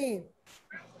commit sin,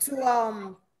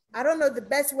 to I don't know the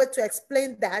best way to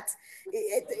explain that.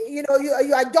 You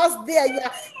are just there. You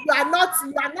are not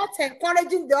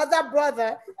encouraging the other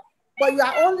brother, but you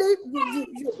are only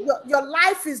your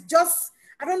life is just,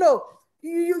 I don't know.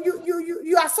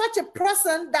 You are such a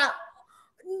person that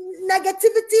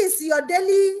negativity is your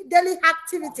daily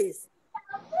activities.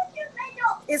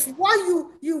 It's what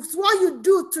you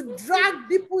do to drag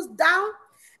people down.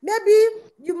 Maybe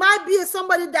you might be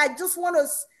somebody that just want to,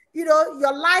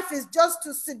 your life is just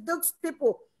to seduce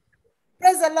people.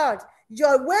 Praise the Lord.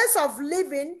 Your ways of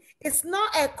living is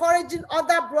not encouraging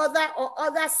other brother or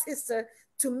other sister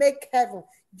to make heaven.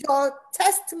 Your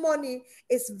testimony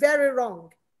is very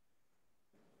wrong.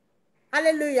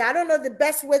 Hallelujah. I don't know the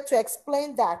best way to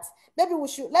explain that. Maybe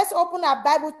let's open our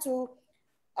Bible to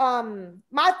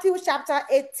Matthew chapter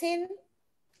 18,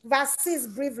 verse 6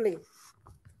 briefly.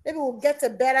 Maybe we'll get a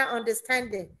better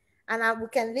understanding, and we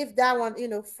can leave that one,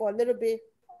 for a little bit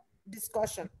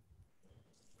discussion.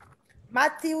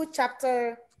 Matthew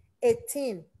chapter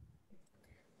 18,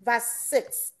 verse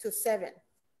 6 to 7.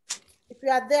 If you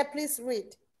are there, please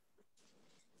read.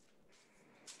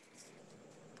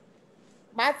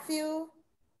 Matthew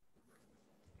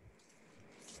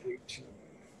 18.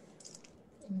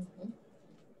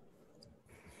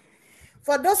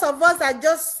 For those of us that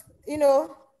just,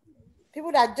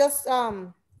 people that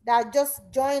are just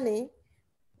joining,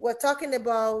 we're talking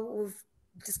about, we've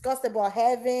discussed about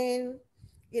heaven,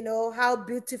 how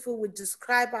beautiful, we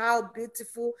describe how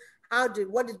beautiful,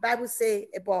 what did the Bible say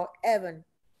about heaven?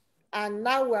 And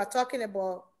now we are talking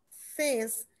about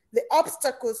things, the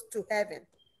obstacles to heaven.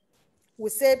 We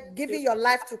said giving your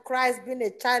life to Christ, being a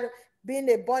child, being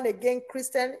a born-again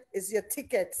Christian is your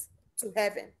ticket to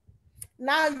heaven.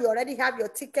 Now you already have your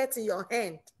ticket in your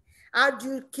hand. How do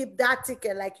you keep that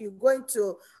ticket? Like you're going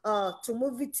to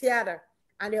movie theater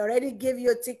and they already give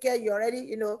you a ticket. You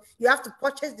already, you have to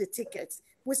purchase the tickets,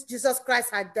 which Jesus Christ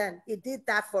had done. He did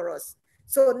that for us.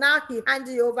 So now he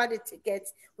handed you over the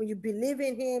tickets. When you believe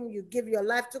in him, you give your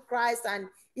life to Christ and,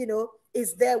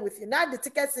 it's there with you. Now the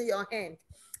ticket's in your hand.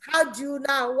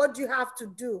 What do you have to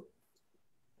do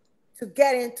to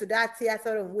get into that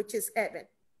theater room, which is heaven,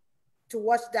 to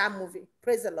watch that movie?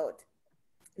 Praise the Lord.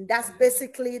 And that's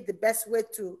basically the best way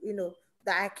to,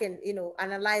 that I can,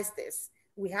 analyze this.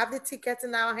 We have the ticket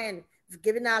in our hand. We've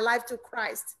given our life to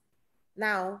Christ.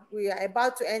 Now we are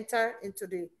about to enter into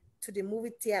the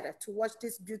movie theater to watch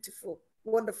this beautiful,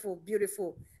 wonderful,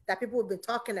 beautiful that people have been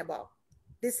talking about,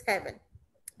 this heaven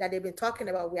that they've been talking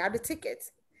about. We have the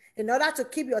tickets. In order to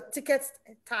keep your tickets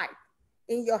tight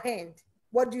in your hand,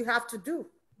 what do you have to do?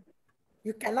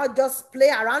 You cannot just play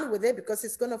around with it because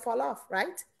it's going to fall off,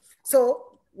 right?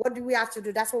 So what do we have to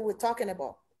do? That's what we're talking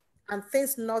about. And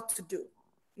things not to do.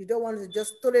 You don't want to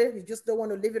just throw it. You just don't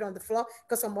want to leave it on the floor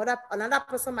because another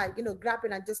person might, grab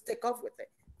it and just take off with it.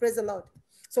 Praise the Lord.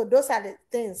 So those are the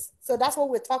things. So that's what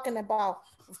we're talking about.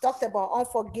 We've talked about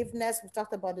unforgiveness. We've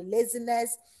talked about the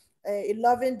laziness,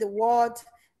 loving the world,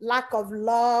 lack of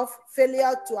love,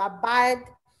 failure to abide,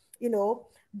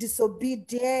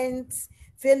 disobedience,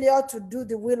 failure to do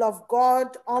the will of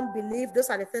God, unbelief. Those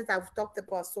are the things that we've talked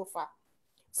about so far.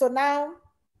 So now,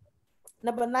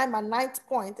 number 9, my 9th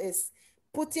point is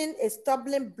putting a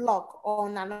stumbling block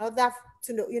on another.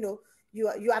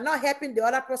 You are not helping the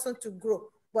other person to grow,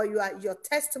 but your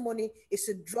testimony is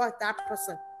to draw that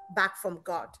person back from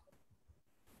God.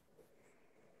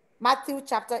 Matthew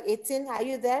chapter 18, are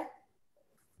you there?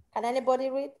 Can anybody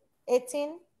read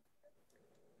 18?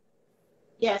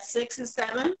 Yes, 6 and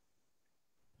 7.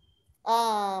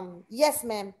 Yes,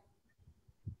 ma'am.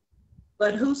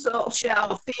 But whoso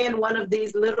shall offend one of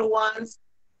these little ones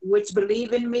which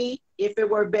believe in me, if it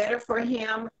were better for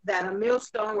him that a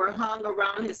millstone were hung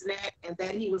around his neck and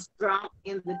that he was drowned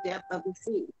in the depth of the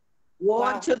sea.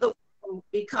 Woe to the world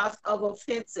because of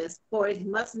offenses, for it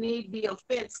must need the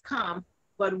offense come,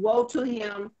 but woe to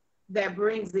him that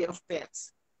brings the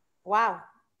offense. Wow.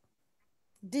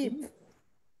 Deep.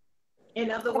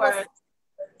 In other words.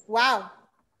 Wow.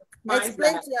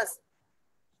 Explain to us.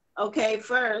 Okay,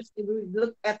 first, if we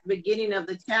look at the beginning of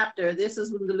the chapter, this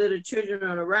is when the little children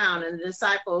are around and the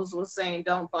disciples were saying,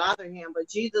 don't bother him. But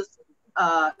Jesus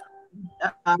allowed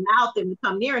them to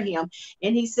come near him.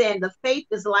 And he said, the faith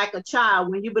is like a child.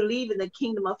 When you believe in the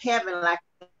kingdom of heaven, like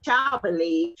a child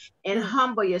believe, and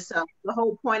humble yourself. The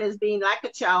whole point is being like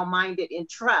a child, minded in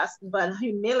trust, but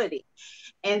humility.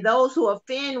 And those who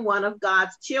offend one of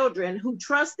God's children who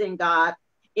trust in God,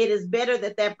 it is better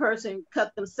that that person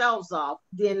cut themselves off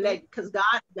than because God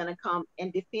is going to come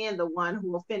and defend the one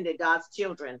who offended God's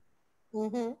children.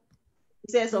 He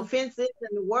says offense is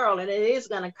in the world and it is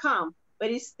going to come, but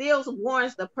he still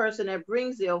warns the person that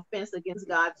brings the offense against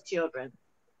God's children.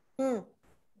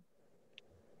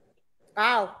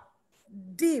 Wow.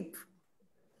 Deep.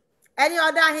 Any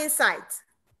other insight?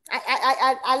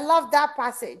 I love that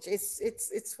passage.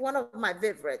 It's one of my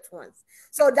favorite ones.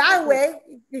 So that way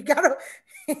you gotta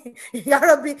you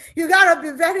gotta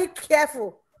be very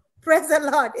careful. Praise the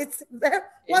Lord. It's very,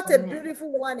 what a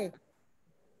beautiful warning.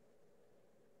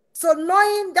 So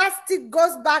knowing that still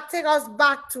take us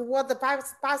back to what the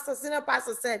senior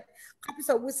pastor said a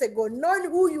couple of weeks ago. Knowing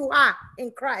who you are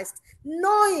in Christ,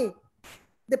 knowing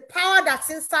the power that's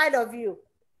inside of you,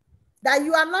 that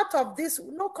you are not of this,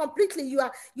 no, completely, you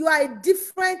are a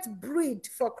different breed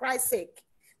for Christ's sake.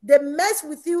 They mess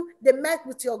with you, they mess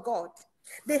with your God.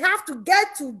 They have to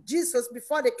get to Jesus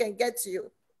before they can get to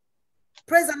you.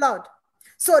 Praise the Lord.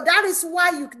 So that is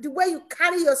why the way you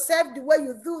carry yourself, the way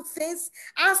you do things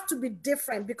has to be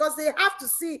different, because they have to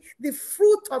see the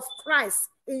fruit of Christ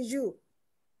in you.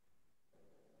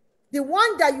 The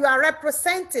one that you are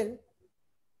representing,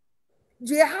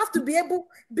 you have to be able,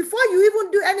 before you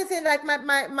even do anything, like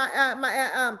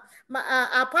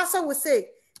our pastor would say,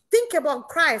 think about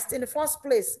Christ in the first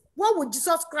place. What would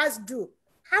Jesus Christ do?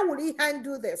 How would he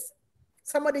handle this?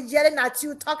 Somebody yelling at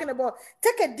you, talking about,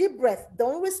 take a deep breath.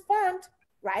 Don't respond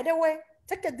right away.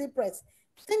 Take a deep breath.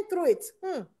 Think through it.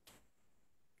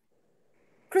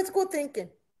 Critical thinking.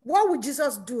 What would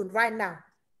Jesus do right now?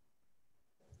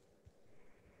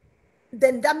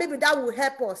 Then maybe that will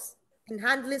help us in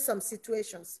handling some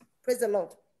situations. Praise the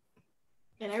Lord.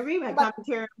 Can I read my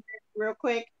commentary real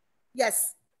quick?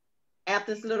 Yes. At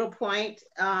this little point,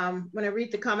 when I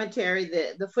read the commentary,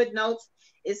 the footnotes,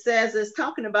 it says it's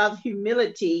talking about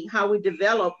humility, how we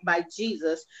develop by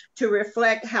Jesus to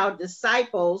reflect how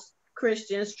disciples,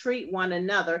 Christians, treat one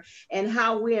another and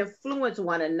how we influence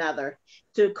one another.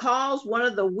 To cause one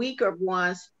of the weaker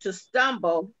ones to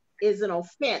stumble is an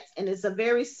offense, and it's a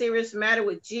very serious matter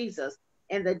with Jesus.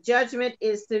 And the judgment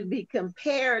is to be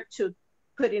compared to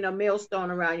putting a millstone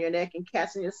around your neck and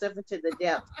casting yourself into the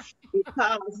depths,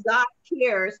 because God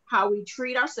cares how we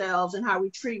treat ourselves and how we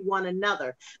treat one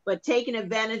another. But taking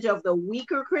advantage of the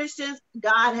weaker Christians,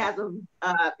 God has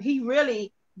he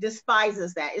really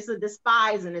despises that. It's a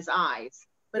despise in his eyes.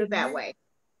 Put it that way.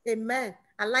 Amen.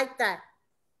 I like that.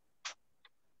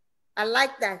 I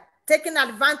like that. Taking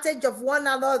advantage of one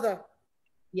another.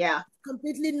 Yeah.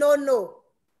 Completely no.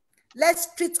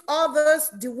 Let's treat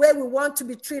others the way we want to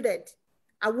be treated.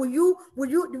 And would you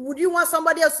want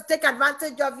somebody else to take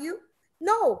advantage of you?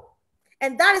 No.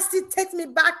 And that still takes me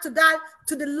back to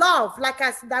the love,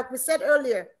 like we said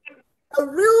earlier. A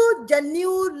real,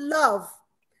 genuine love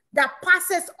that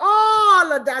passes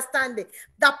all understanding,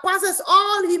 that passes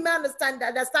all human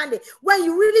understanding. When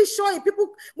you really show it, people,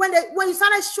 when you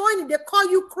started showing it, they call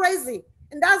you crazy.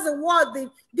 And that's the word,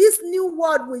 this new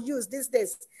word we use these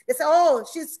days. They say, oh,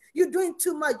 you're doing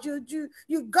too much. You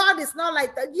God is not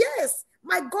like that. Yes,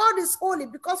 my God is holy,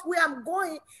 because where I'm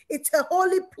going, it's a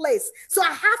holy place. So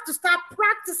I have to start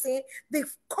practicing the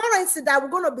currency that we're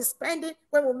going to be spending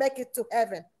when we make it to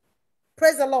heaven.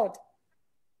 Praise the Lord.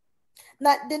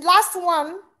 Now, the last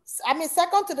one,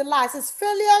 second to the last, is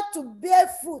failure to bear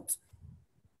fruit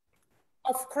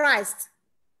of Christ.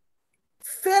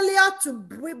 Failure to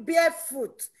bear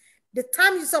fruit. The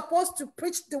time you're supposed to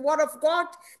preach the word of God,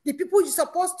 the people you're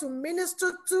supposed to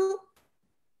minister to,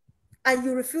 and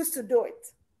you refuse to do it.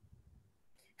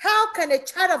 How can a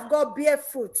child of God bear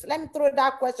fruit? Let me throw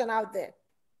that question out there.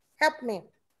 Help me.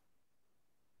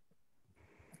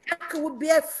 How can we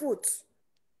bear fruit?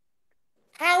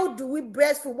 How do we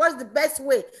bear fruit? What's the best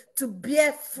way to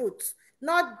bear fruit?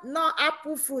 Not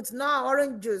apple fruit, not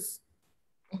orange juice.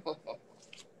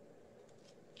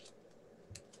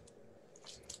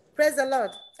 Praise the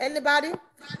Lord. Anybody?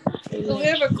 To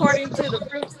live according to the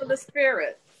fruits of the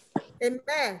Spirit.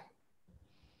 Amen.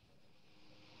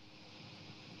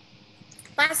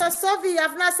 Pastor Sophie, you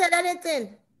have not said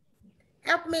anything.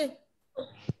 Help me.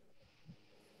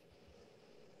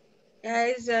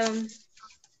 Guys, it's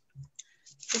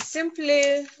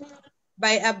simply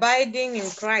by abiding in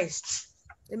Christ.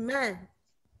 Amen.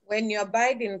 When you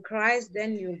abide in Christ,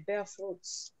 then you bear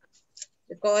fruits,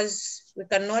 because we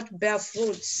cannot bear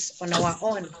fruits on our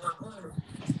own.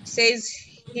 It says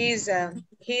he is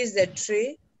the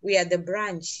tree, we are the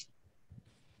branch,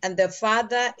 and the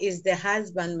Father is the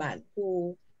husbandman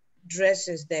who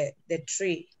dresses the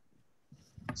tree.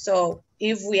 So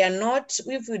if we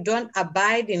don't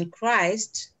abide in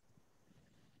Christ,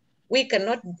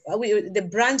 the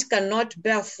branch cannot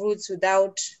bear fruits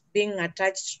without being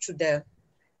attached to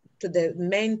the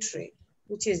main tree,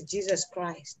 which is Jesus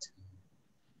Christ.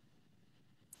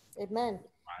 Amen.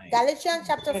 Galatians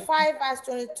chapter 5, verse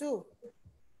 22.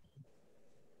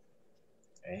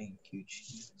 Thank you,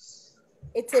 Jesus.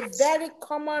 It's a very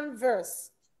common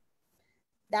verse.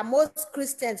 that most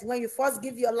Christians, when you first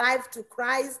give your life to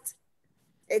Christ,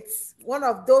 it's one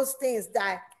of those things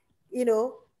that, you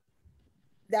know,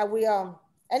 that we,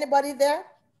 anybody there?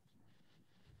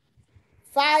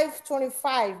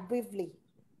 5:25 briefly.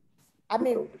 I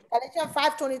mean, Galatians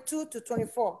 5:22 to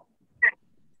 24.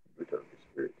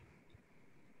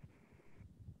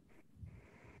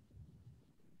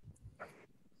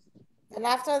 And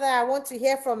after that, I want to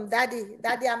hear from Daddy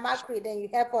Amakri, then you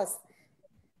help us.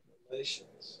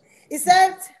 He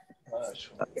said,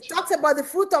 it talks about the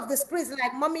fruit of the Spirit,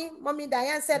 like Mommy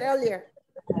Diane said earlier.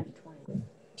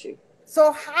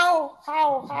 So how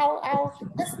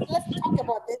let's talk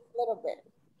about this a little bit.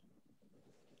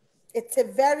 It's a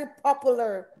very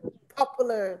popular,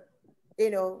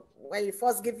 you know, when you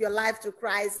first give your life to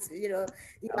Christ, you know,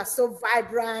 you are so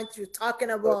vibrant, you're talking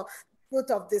about fruit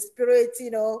of the Spirit,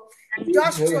 you know.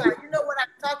 Joshua, you know what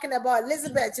I'm talking about.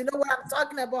 Elizabeth, you know what I'm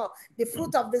talking about. The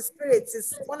fruit of the Spirit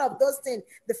is one of those things,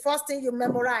 the first thing you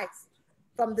memorize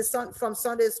from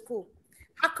Sunday school.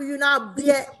 How could you now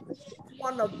bear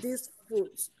one of these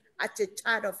fruits as a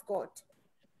child of God?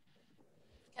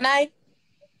 Can I?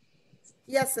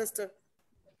 Yes, sister.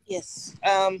 Yes.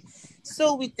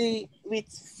 So with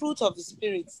fruit of the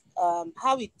Spirit,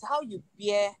 how you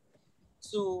bear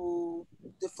to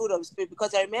the fruit of the Spirit,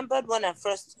 because I remembered when I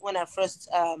first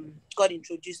got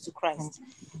introduced to Christ,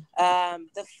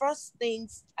 the first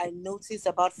things I noticed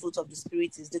about fruit of the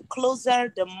Spirit is the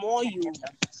closer, the more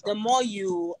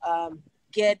you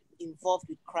get involved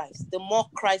with Christ, the more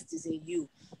Christ is in you,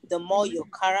 the more your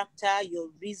character, your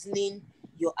reasoning,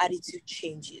 your attitude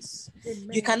changes.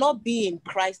 Amen. You cannot be in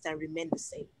Christ and remain the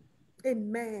same.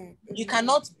 Amen. You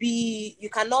cannot be a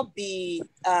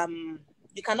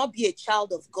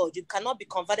child of God. You cannot be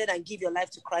converted and give your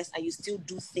life to Christ and you still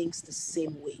do things the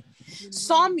same way. Mm-hmm.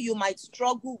 Some you might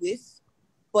struggle with,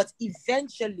 but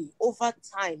eventually over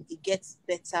time it gets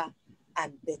better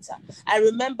and better. I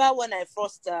remember when I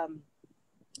first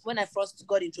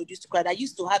got introduced to Christ, I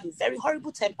used to have a very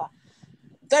horrible temper.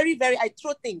 I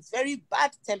throw things, very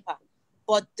bad temper.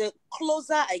 But the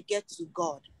closer I get to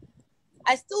God,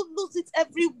 I still lose it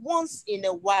every once in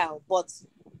a while, but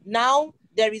now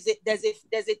there's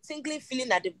a tingling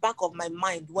feeling at the back of my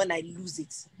mind when I lose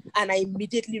it, and I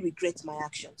immediately regret my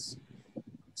actions.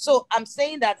 So I'm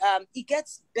saying that it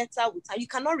gets better with time. You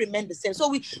cannot remain the same.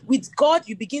 So with God,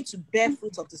 you begin to bear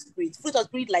fruit of the Spirit. Fruit of the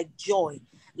Spirit like joy,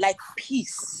 like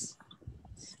peace,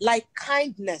 like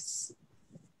kindness,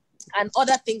 and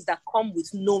other things that come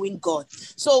with knowing God.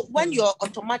 So when you're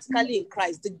automatically in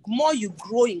Christ, the more you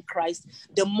grow in Christ,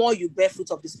 the more you bear fruit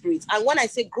of the Spirit. And when I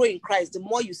say grow in Christ, the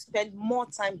more you spend more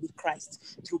time with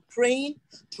Christ through praying,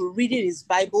 through reading his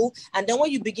Bible. And then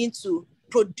when you begin to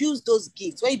produce those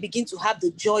gifts, when you begin to have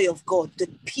the joy of God, the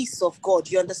peace of God,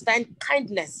 you understand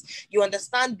kindness, you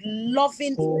understand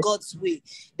loving in God's way,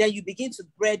 then you begin to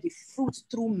bear the fruit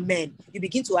through men. You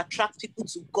begin to attract people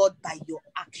to God by your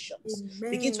actions.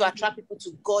 Amen. Begin to attract people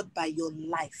to God by your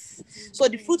life. Amen. So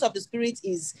the fruit of the Spirit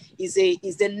is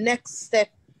the next step.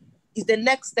 Is the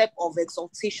next step of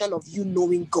exaltation of you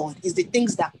knowing God. Is the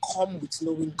things that come with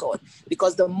knowing God.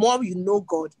 Because the more you know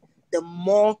God, the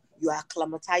more you are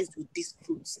acclimatized with these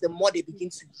fruits, the more they begin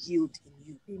to yield in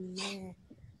you. Amen.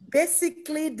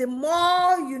 Basically, the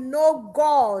more you know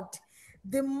God,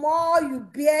 the more you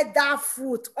bear that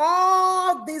fruit,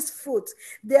 all these fruits.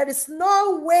 There is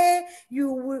no way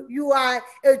you are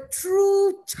a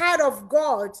true child of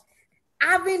God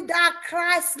having that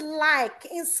Christ-like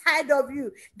inside of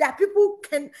you that people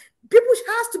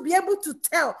has to be able to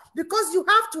tell, because you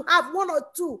have to have one or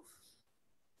two.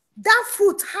 That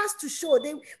fruit has to show.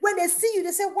 When they see you,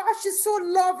 they say, wow, she's so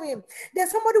loving. Then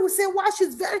somebody will say, wow,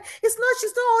 she's not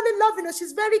only loving,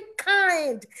 she's very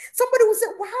kind. Somebody will say,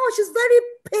 wow, she's very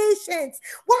patient.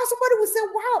 Wow, somebody will say,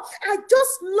 wow, I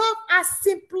just love her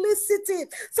simplicity.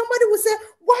 Somebody will say,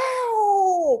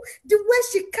 wow, the way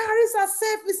she carries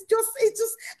herself is just,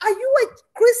 are you a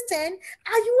Christian?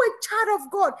 Are you a child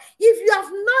of God? If you have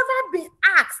never been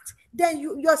asked, then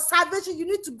your salvation, you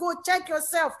need to go check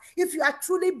yourself if you are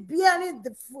truly bearing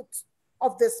the fruit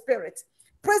of the Spirit.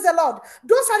 Praise the Lord.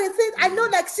 Those are the things I know,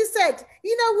 like she said,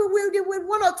 we will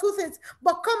one or two things,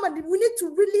 but come on, we need to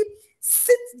really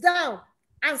sit down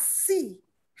and see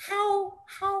how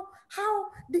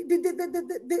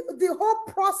the whole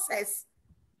process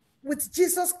with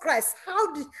Jesus Christ,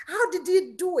 how did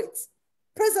he do it?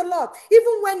 Praise the Lord.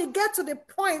 Even when he gets to the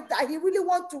point that he really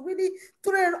wants to really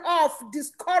throw it off,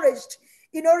 discouraged.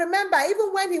 Remember,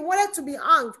 even when he wanted to be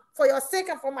hung for your sake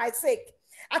and for my sake,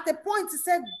 at the point he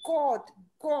said, God,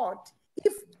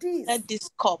 if this... Let this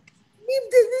cup.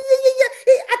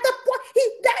 At the point,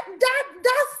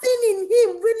 that thing in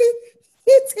him really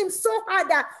hit him so hard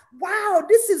that, wow,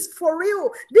 this is for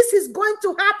real. This is going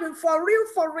to happen for real,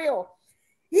 for real.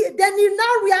 Then you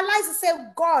now realize and say,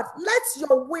 God, let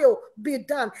your will be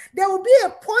done. There will be a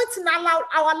point in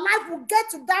our life will get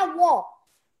to that war.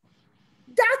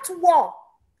 That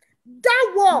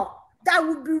war that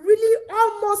will be really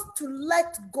almost to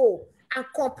let go and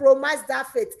compromise that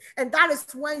faith. And that is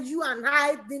when you and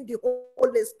I need the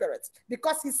Holy Spirit.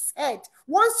 Because he said,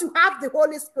 once you have the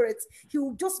Holy Spirit, he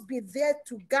will just be there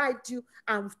to guide you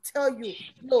and tell you,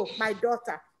 no, my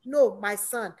daughter, no, my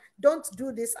son, don't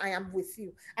do this. I am with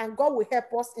you. And God will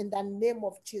help us in the name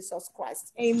of Jesus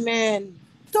Christ. Amen.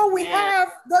 So we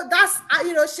have, that's,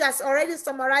 she has already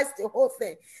summarized the whole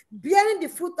thing. Bearing the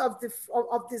fruit of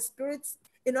the Spirit,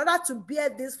 in order to bear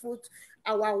this fruit,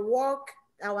 our walk,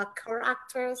 our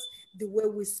characters, the way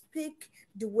we speak,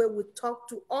 the way we talk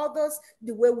to others,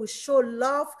 the way we show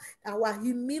love, our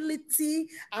humility,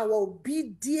 our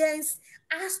obedience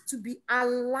has to be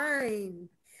aligned.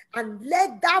 And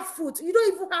let that fruit, you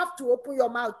don't even have to open your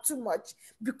mouth too much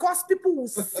because people will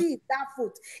see that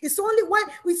fruit. It's only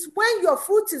when your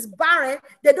fruit is barren,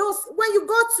 they don't, when you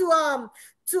go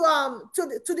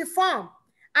to the farm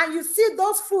and you see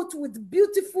those fruit with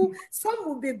beautiful, some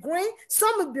will be green,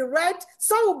 some will be red,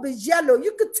 some will be yellow.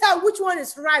 You could tell which one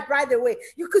is ripe right away.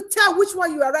 You could tell which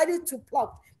one you are ready to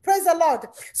pluck. Praise the Lord.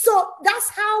 So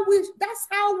that's how we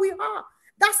are.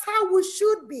 That's how we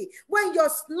should be. When your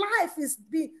life is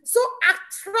being so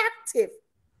attractive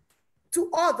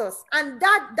to others and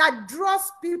that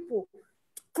draws people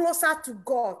closer to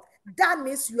God, that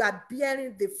means you are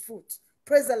bearing the fruit.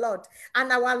 Praise the Lord.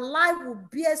 And our life will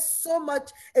bear so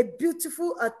much a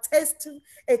beautiful, a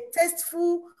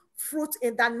tasteful fruit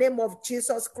in the name of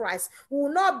Jesus Christ. We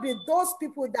will not be those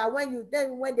people that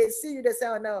when they see you, they say,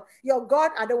 oh no, your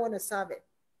God, I don't want to serve it.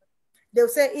 They'll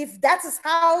say, if that is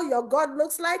how your God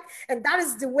looks like, and that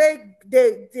is the way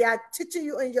they are teaching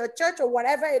you in your church or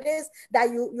whatever it is that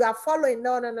you are following,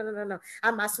 no.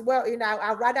 I'm as well,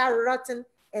 I'd rather rotten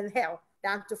in hell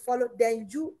than to follow. Then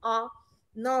you are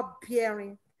not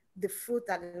bearing the fruit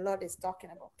that the Lord is talking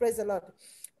about. Praise the Lord.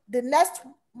 The next,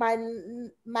 my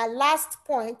last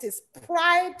point is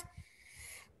pride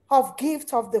of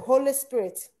gift of the Holy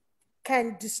Spirit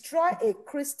can destroy a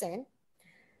Christian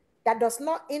that does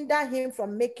not hinder him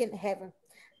from making heaven.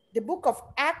 The book of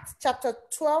Acts, chapter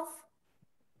 12,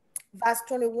 verse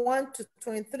 21 to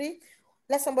 23.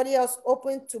 Let somebody else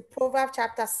open to Proverbs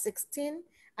chapter 16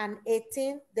 and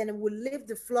 18. Then we'll leave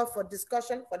the floor for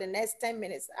discussion for the next 10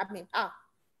 minutes.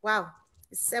 Wow,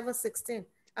 it's 7:16.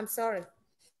 I'm sorry.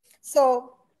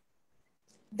 So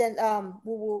then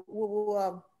we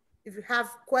will if you have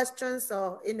questions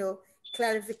or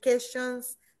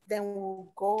clarifications, then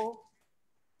we'll go.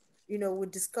 We'll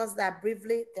discuss that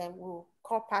briefly, then we'll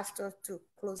call Pastor to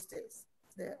close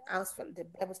the house for the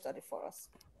Bible study for us.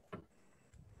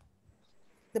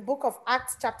 The book of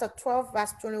Acts, chapter 12,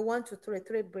 verse 21 to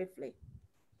 33, briefly.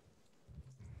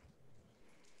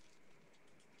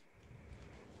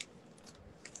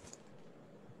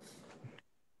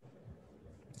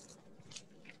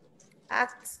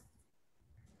 Acts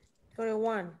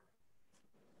 21.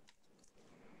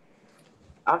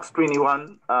 Acts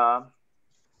 21.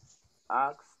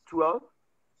 Acts 12,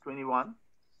 21.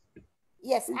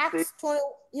 Yes, Acts 20,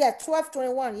 12,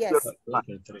 21, yes.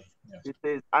 It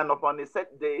says, and upon a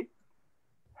set day,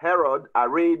 Herod,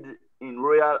 arrayed in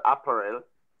royal apparel,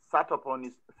 sat upon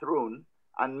his throne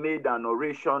and made an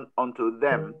oration unto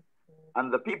them.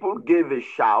 And the people gave a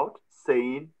shout,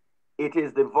 saying, it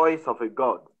is the voice of a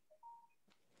God,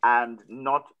 and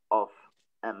not of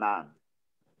a man.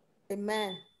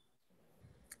 Amen.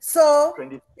 So,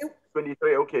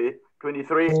 23, okay.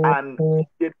 23, and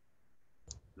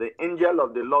the angel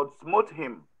of the Lord smote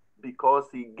him because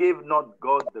he gave not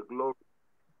God the glory,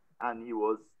 and he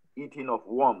was eating of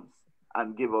worms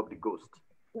and gave up the ghost.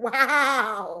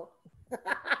 Wow.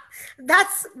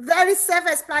 That's very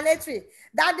self-explanatory.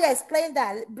 That they explained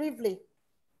that briefly.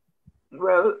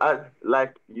 Well,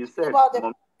 like you said, about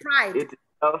the pride. It is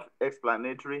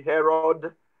self-explanatory.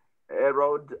 Herod,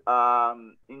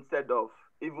 instead of,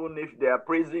 even if they are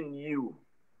praising you,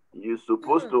 you're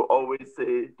supposed to always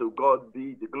say, to God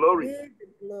be the glory.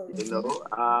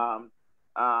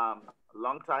 A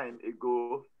long time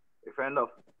ago, a friend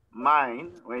of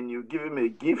mine, when you give him a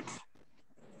gift,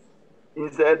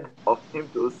 instead of him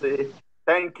to say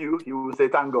thank you, he will say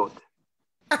thank God.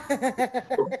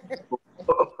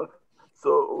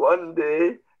 So one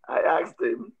day I asked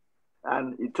him,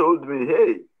 and he told me,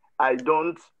 hey, I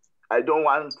don't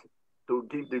want to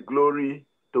give the glory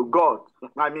to God.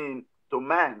 I mean, to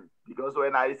man. Because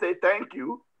when I say thank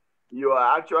you, you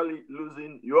are actually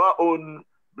losing your own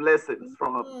blessings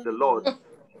from the Lord.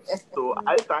 So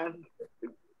I thank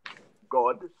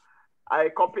God. I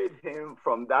copied him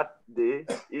from that day.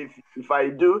 If I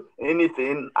do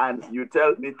anything and you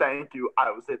tell me thank you,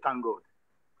 I will say thank God.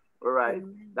 All right.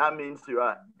 That means you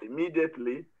are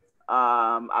immediately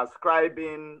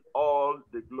ascribing all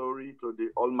the glory to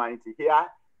the Almighty. Here,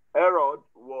 Herod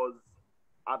was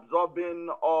absorbing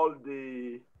all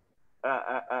the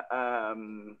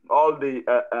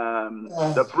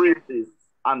praises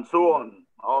and so on,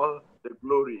 all the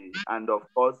glory, and of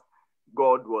course,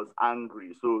 God was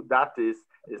angry. So that is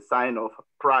a sign of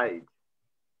pride.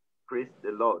 Praise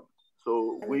the Lord.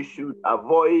 So we should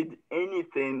avoid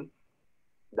anything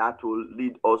that will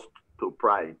lead us to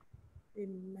pride.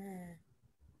 Amen.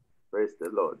 Praise the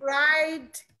Lord.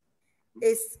 Pride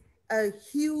is a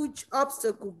huge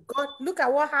obstacle. God, look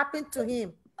at what happened to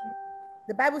him.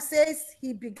 The Bible says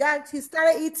he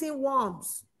started eating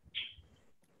worms.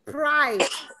 Pride.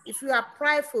 If you are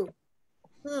prideful,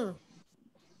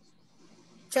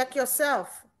 check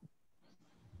yourself.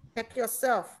 Check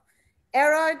yourself.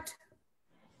 Herod,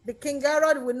 the King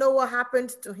Herod, will know what happened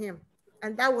to him.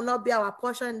 And that will not be our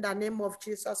portion in the name of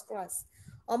Jesus Christ.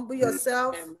 Humble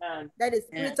yourself. Let the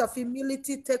spirit of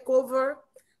humility take over.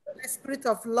 The spirit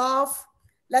of love.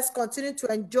 Let's continue to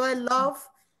enjoy love.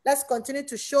 Let's continue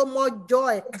to show more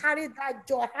joy. Carry that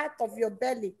joy out of your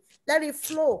belly. Let it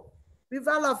flow.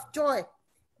 River of joy.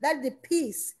 Let the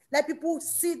peace. Let people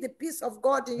see the peace of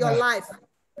God in your life,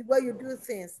 where you do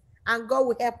things. And God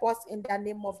will help us in the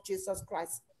name of Jesus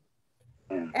Christ.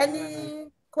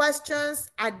 Any questions,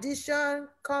 addition,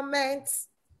 comments?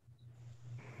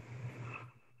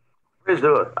 Praise the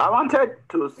Lord. I wanted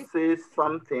to say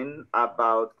something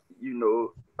about,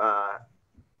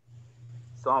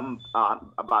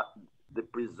 about the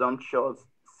presumptuous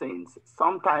sins.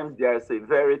 Sometimes there's a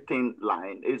very thin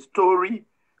line. A story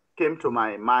came to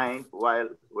my mind while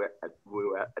we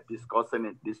were discussing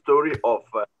it. The story of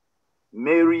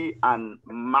Mary and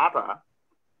Martha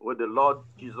with the Lord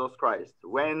Jesus Christ.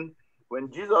 When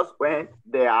Jesus went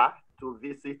there to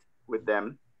visit with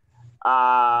them,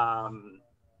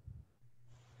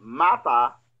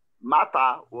 Martha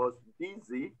was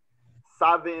busy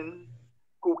serving,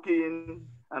 cooking,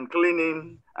 and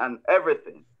cleaning, and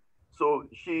everything. So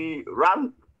she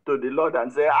ran to the Lord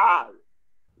and said,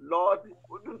 Lord,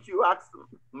 wouldn't you ask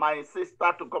my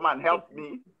sister to come and help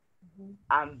me?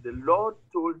 And the Lord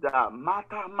told her,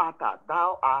 Martha, Martha,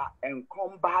 thou art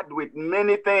encumbered with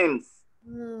many things.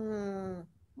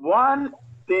 One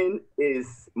thing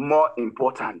is more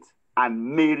important,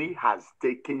 and Mary has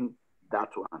taken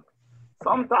that one.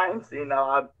 Sometimes in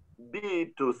our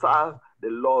bid to serve the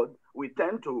Lord, we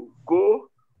tend to go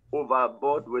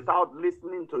overboard without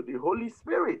listening to the Holy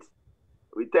Spirit.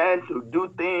 We tend to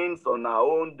do things on our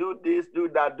own, do this, do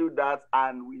that,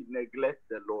 and we neglect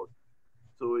the Lord.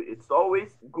 So it's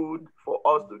always good for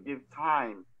us to give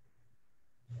time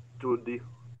to the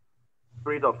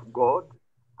Spirit of God,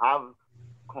 have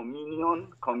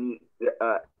communion,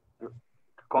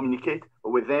 communicate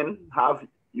with Him, have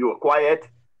your quiet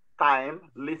time,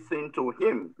 listen to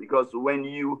Him. Because when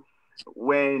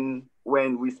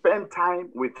we spend time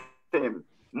with Him,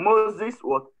 Moses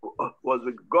was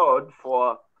with God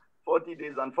for 40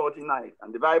 days and 40 nights.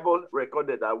 And the Bible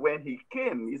recorded that when he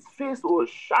came, his face was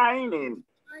shining.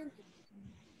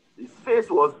 His face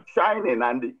was shining,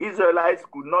 and the Israelites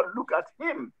could not look at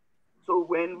him. So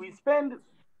when we spend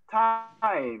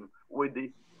time with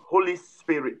the Holy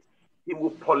Spirit, He will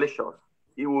polish us.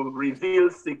 He will reveal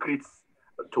secrets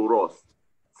to us.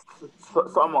 So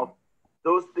some of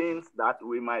those things that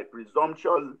we might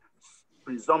presumptuously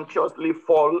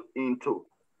fall into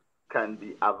can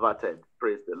be averted.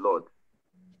 Praise the Lord.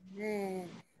 Amen.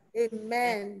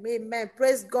 Amen. Amen.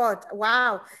 Praise God.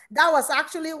 Wow. That was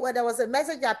actually where there was a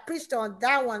message I preached on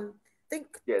that one, I think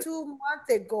 2 months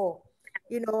ago.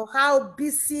 How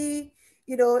busy,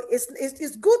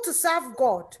 it's good to serve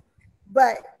God.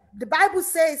 But the Bible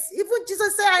says, even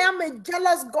Jesus said, I am a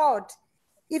jealous God.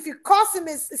 If you cause him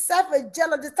himself a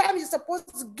jealous, the time you're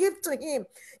supposed to give to him,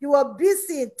 you were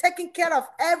busy taking care of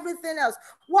everything else.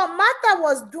 What Martha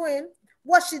was doing,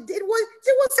 what she did was,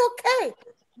 she was okay.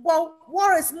 But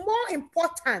what is more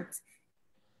important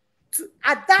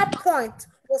at that point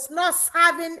was not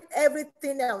serving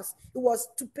everything else. It was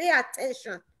to pay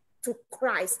attention to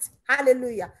Christ.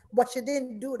 Hallelujah. But she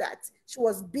didn't do that. She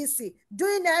was busy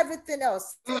doing everything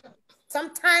else.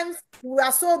 Sometimes we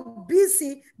are so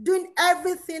busy doing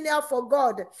everything else for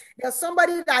God. There's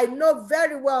somebody that I know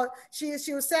very well. She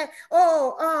will say,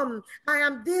 "Oh, I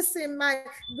am this in my.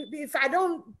 If I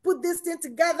don't put this thing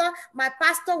together, my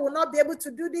pastor will not be able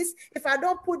to do this. If I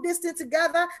don't put this thing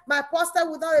together, my pastor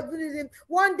will not be able to do it."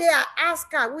 One day I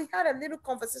asked her. We had a little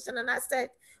conversation, and I said,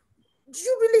 "Do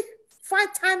you really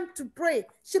find time to pray?"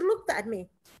 She looked at me.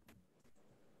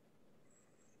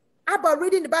 About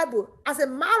reading the Bible. As a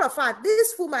matter of fact,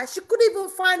 this woman, she couldn't even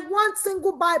find one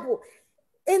single Bible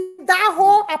in that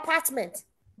whole apartment.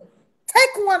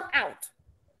 Take one out.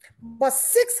 But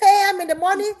 6 a.m. in the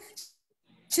morning,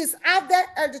 she's out there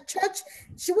at the church.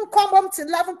 She will come home till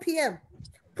 11 p.m.,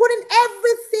 putting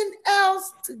everything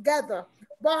else together.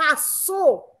 But her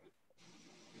soul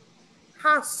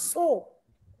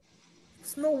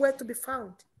is nowhere to be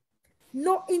found.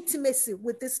 No intimacy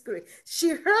with this spirit. She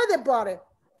heard about it,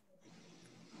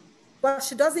 but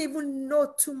she doesn't even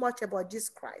know too much about Jesus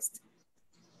Christ.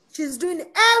 She's doing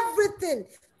everything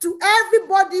to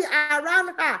everybody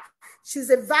around her.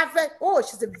 She's a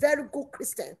very good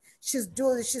Christian. She's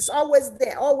always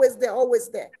there, always there, always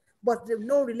there. But there's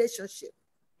no relationship.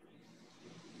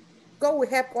 God will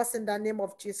help us in the name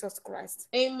of Jesus Christ.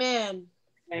 Amen.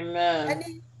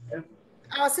 Amen.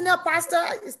 Our senior pastor,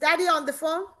 is Daddy on the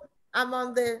phone? I'm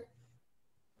on the...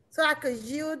 So I could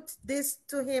yield this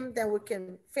to him, then we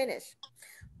can finish.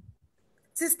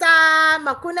 Sister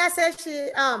Makuna says she,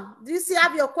 do you still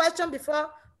have your question before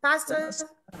Pastor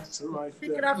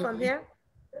pick it up from here?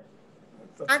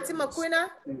 Auntie Makuna?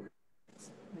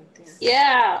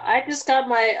 Yeah, I just got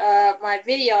my my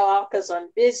video off because I'm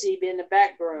busy in the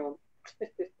back room.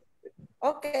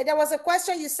 Okay, there was a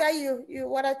question you said you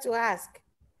wanted to ask.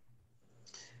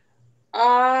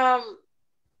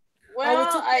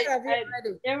 Well,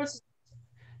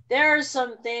 there are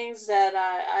some things that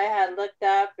I had looked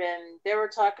up, and they were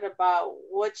talking about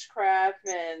witchcraft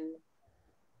and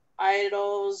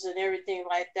idols and everything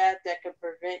like that could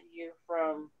prevent you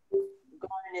from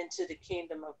going into the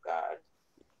kingdom of God.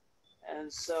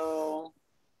 And so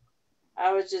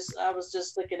I was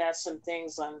just looking at some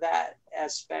things on that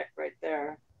aspect right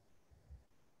there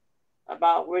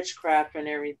about witchcraft and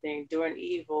everything, doing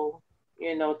evil,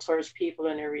 towards people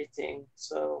and everything.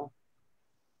 So,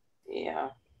 yeah.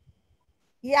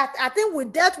 Yeah, I think we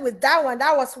dealt with that one.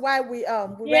 That was why we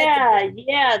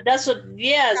read that's what.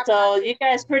 So you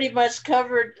guys pretty much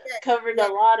covered a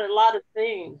lot of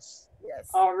things. Yes.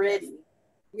 Already.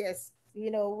 Yes.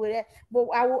 But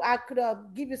I could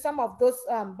give you some of those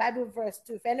Bible verse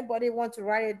too. If anybody wants to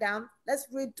write it down, let's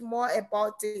read more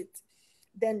about it.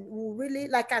 Then we really,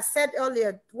 like I said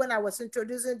earlier when I was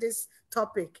introducing this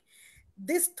topic,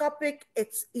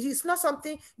 it's not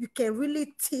something you can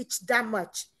really teach that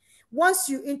much. Once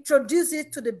you introduce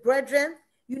it to the brethren,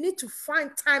 you need to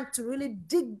find time to really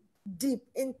dig deep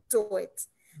into it.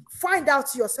 Find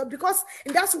out yourself, because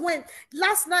that's when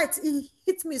last night it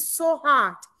hit me so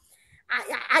hard.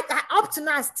 I up to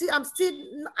now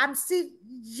I'm still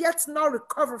yet not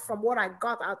recovered from what I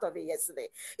got out of it yesterday.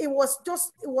 It was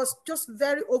just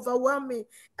very overwhelming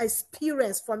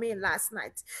experience for me last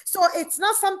night. So it's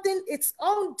not something, it's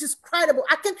undescribable.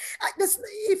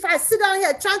 If I sit down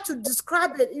here trying to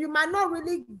describe it, you might not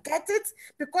really get it,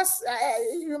 because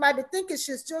you might be thinking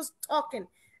she's just talking.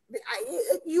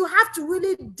 You have to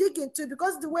really dig into it,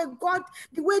 because the way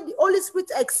the Holy Spirit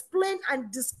explained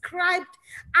and described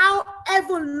how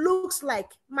heaven looks like,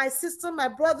 my sister, my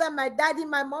brother, my daddy,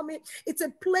 my mommy, it's a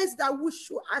place that we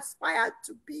should aspire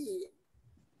to be.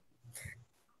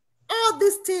 All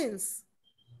these things,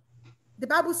 the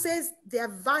Bible says, they are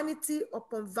vanity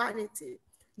upon vanity.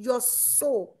 Your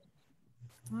soul,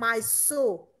 my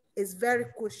soul, is very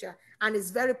crucial and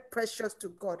is very precious to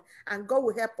God, and God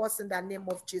will help us in the name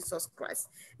of Jesus Christ.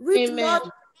 Read more,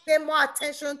 pay more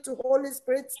attention to Holy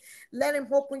Spirit. Let him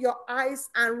open your eyes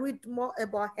and read more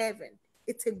about heaven.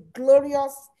 It's a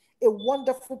glorious, a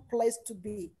wonderful place to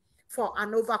be for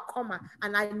an overcomer.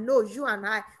 And I know you and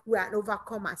I, we are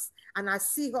overcomers, and I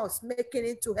see us making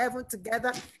it to heaven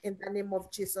together in the name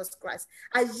of Jesus Christ.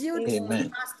 I yield.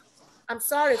 Amen. I'm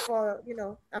sorry for,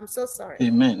 I'm so sorry.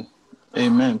 Amen.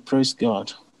 Amen. Praise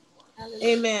God.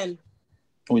 Amen.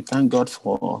 We thank God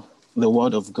for the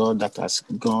word of God that has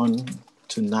gone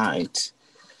tonight.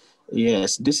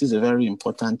 Yes, this is a very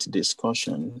important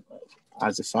discussion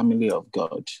as a family of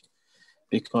God,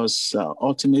 because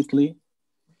ultimately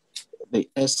the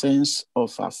essence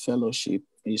of our fellowship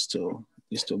is to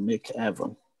make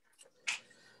heaven.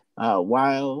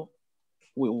 While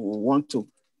we want to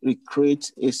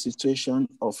recreate a situation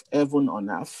of heaven on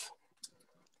earth,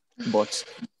 but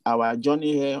our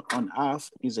journey here on earth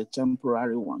is a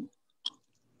temporary one.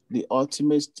 the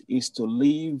ultimate is to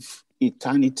live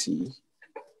eternity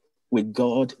with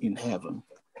God in heaven.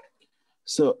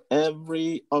 So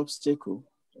every obstacle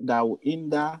that will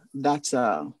hinder that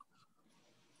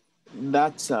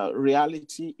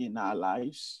reality in our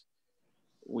lives,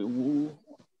 we will,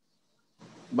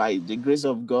 by the grace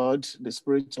of God, the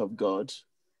Spirit of God,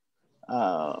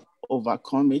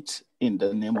 overcome it in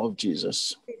the name of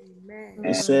Jesus. Amen.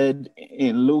 He said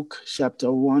in Luke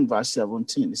chapter 1, verse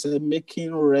 17, he said,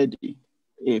 making ready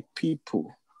a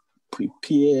people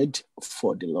prepared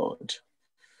for the Lord.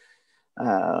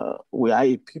 We are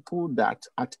a people that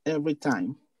at every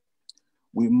time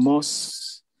we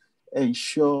must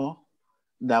ensure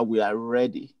that we are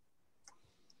ready,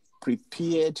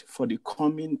 prepared for the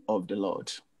coming of the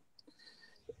Lord.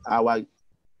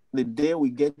 The day we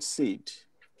get saved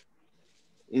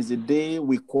is the day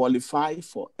we qualify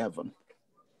for heaven.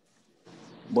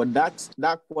 But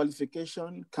that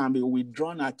qualification can be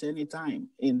withdrawn at any time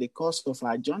in the course of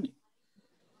our journey.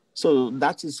 So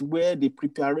that is where the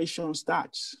preparation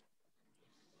starts.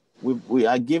 We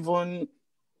are given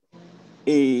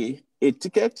a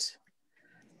ticket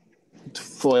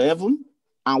for heaven,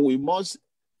 and we must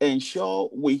ensure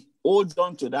we hold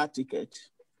on to that ticket,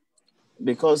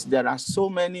 because there are so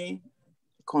many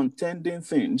contending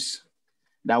things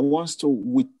that wants to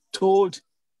withdraw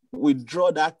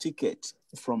that ticket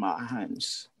from our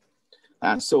hands.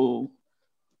 And so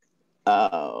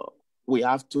we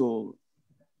have to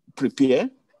prepare,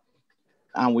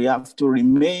 and we have to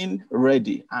remain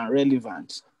ready and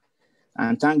relevant.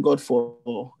 And thank God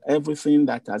for everything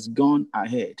that has gone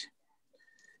ahead.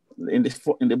 In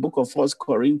the book of 1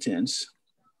 Corinthians,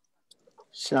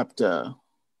 chapter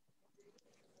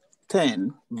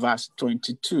 10, verse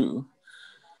 22,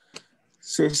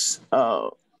 says,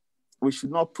 we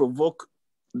should not provoke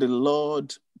the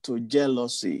Lord to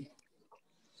jealousy.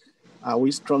 Are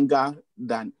we stronger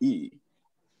than he?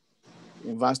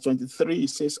 In verse 23, it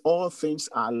says, all things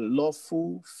are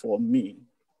lawful for me,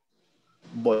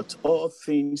 but all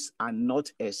things are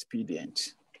not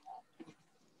expedient.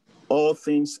 All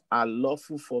things are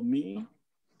lawful for me,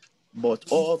 but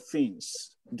all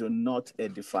things do not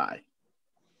edify.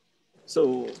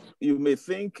 So you may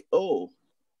think, I'm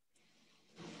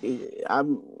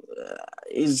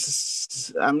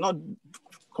not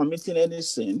committing any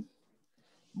sin,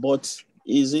 but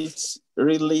is it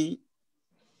really,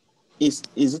 is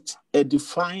it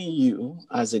edifying you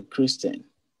as a Christian?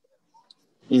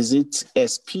 Is it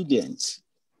expedient?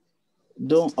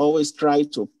 Don't always try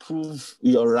to prove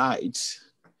your rights.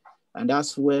 And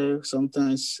that's where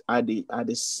sometimes at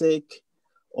the sake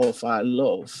of our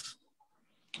love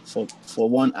for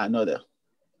one another.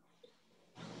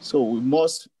 So we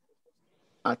must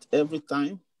at every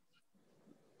time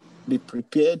be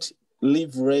prepared,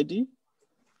 live ready.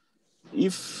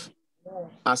 If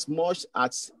as much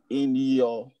as in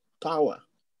your power,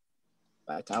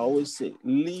 like I always say,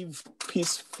 live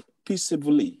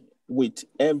peaceably with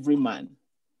every man,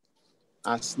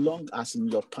 as long as in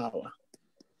your power.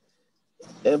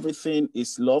 Everything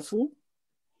is lawful.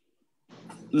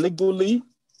 Legally,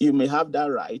 you may have that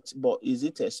right, but is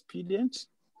it expedient?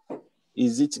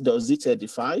 Does it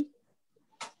edify?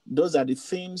 Those are the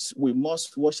things we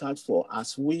must watch out for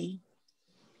as we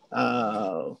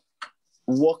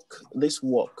walk this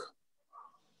walk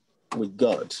with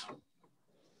God,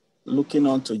 looking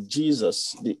unto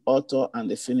Jesus, the author and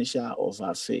the finisher of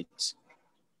our faith.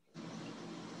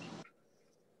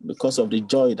 Because of the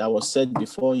joy that was set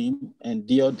before him,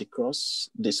 endured the cross,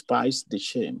 despised the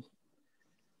shame,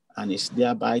 and is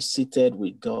thereby seated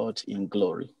with God in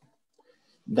glory.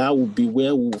 That will be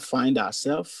where we will find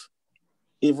ourselves,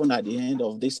 even at the end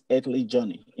of this earthly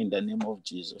journey, in the name of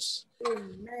Jesus.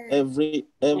 Amen. Every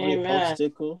Amen.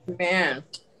 obstacle, Amen.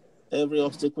 every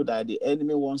obstacle that the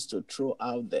enemy wants to throw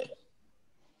out there.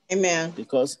 Amen.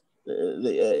 Because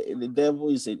the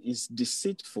devil is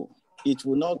deceitful. It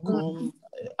will not come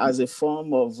as a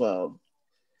form of,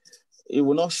 it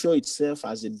will not show itself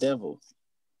as a devil.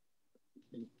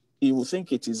 He will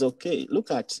think it is okay. Look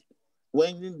at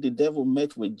when the devil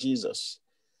met with Jesus.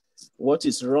 What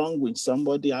is wrong with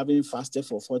somebody having fasted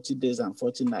for 40 days and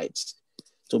 40 nights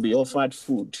to be offered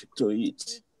food to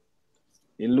eat?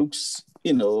 It looks,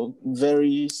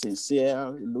 very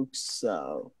sincere. It looks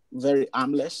very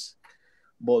harmless.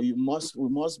 But we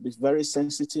must be very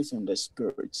sensitive in the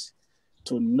spirit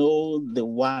to know the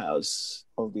wiles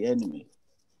of the enemy.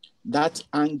 That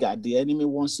anger, the enemy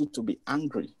wants you to be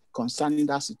angry concerning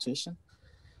that situation,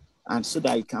 and so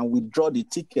that he can withdraw the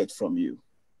ticket from you.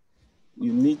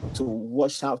 You need to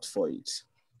watch out for it.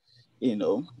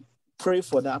 Pray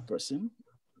for that person,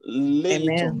 lay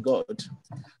it on God,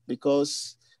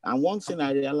 because And one thing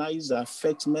I realize that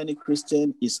affects many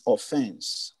Christians is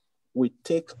offense. We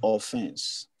take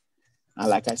offense. And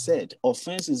like I said,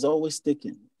 offense is always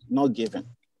taken, not given.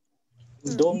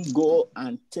 Don't go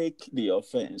and take the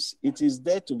offense. It is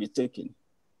there to be taken.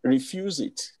 Refuse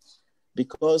it,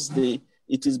 because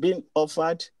it is being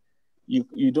offered.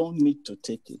 You don't need to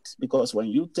take it, because when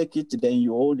you take it, then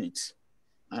you own it,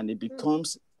 and it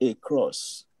becomes a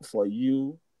cross for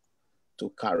you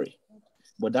to carry.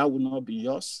 But that will not be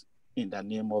yours, in the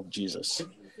name of Jesus.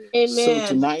 Amen. So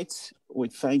tonight, we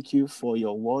thank you for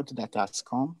your word that has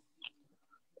come.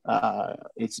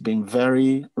 It's been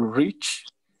very rich,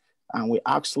 and we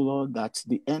ask, Lord, that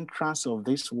the entrance of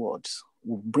these words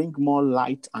will bring more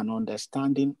light and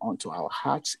understanding onto our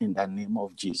hearts in the name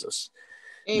of Jesus.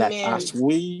 Amen. That as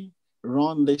we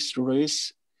run this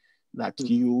race, that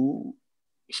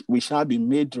we shall be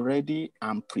made ready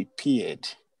and prepared,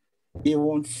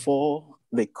 even for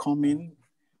the coming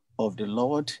of the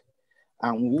Lord,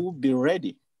 and we'll be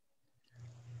ready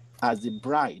as the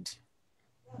bride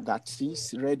that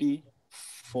is ready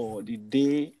for the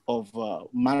day of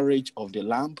marriage of the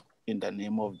Lamb, in the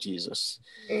name of Jesus.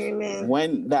 Amen.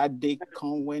 When that day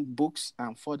comes, when books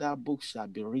and further books shall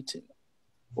be written,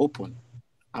 open,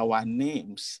 our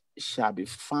names shall be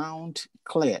found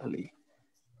clearly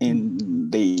in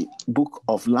the book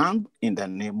of Lamb, in the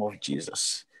name of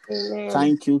Jesus. Amen.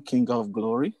 Thank you, King of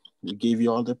Glory. We give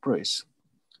you all the praise.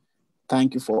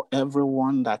 Thank you for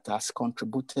everyone that has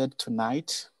contributed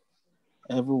tonight,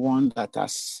 everyone that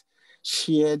has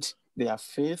shared their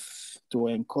faith to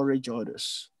encourage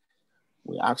others.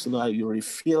 We ask that you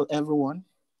refill everyone,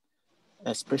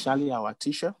 especially our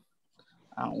teacher,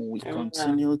 and we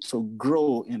continue to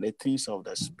grow in the things of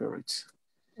the Spirit.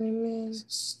 Amen.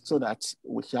 So that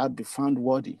we shall be found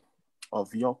worthy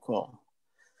of your call.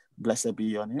 Blessed be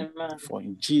your name. Amen. For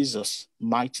in Jesus'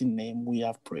 mighty name we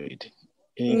have prayed.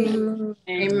 Amen.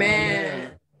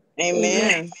 Amen.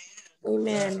 Amen.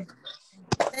 Amen.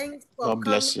 Thanks for God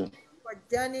bless coming, you. for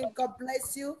joining. God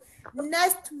bless you.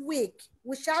 Next week,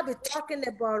 we shall be talking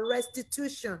about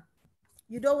restitution.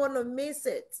 You don't want to miss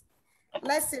it.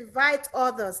 Let's invite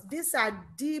others. These are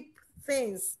deep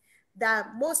things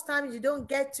that most times you don't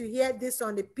get to hear this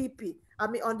on the pulpit.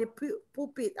 On the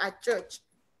pulpit at church.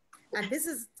 And this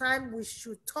is the time we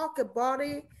should talk about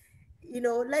it.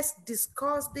 Let's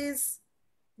discuss this.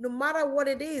 No matter what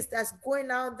it is that's going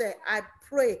out there, I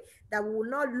pray that we will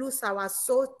not lose our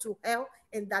soul to hell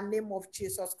in the name of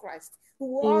Jesus Christ. We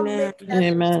will all make heaven.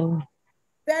 Amen.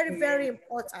 Very, very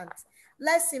important.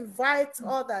 Let's invite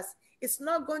others. It's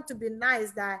not going to be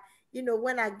nice that,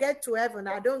 when I get to heaven,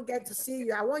 I don't get to see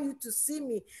you. I want you to see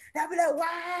me. They'll be like,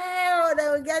 wow, they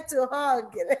will get to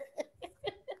hug.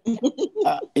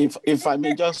 If I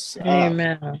may just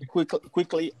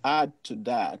quickly add to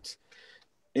that,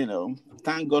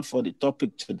 thank God for the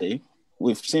topic today.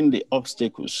 We've seen the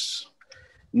obstacles.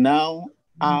 Now,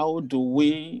 how do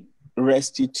we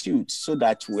restitute so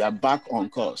that we are back on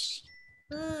course?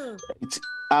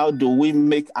 How do we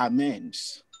make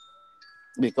amends?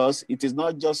 Because it is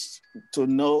not just to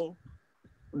know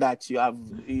that you are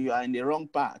in the wrong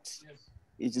path.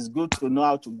 It is good to know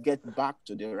how to get back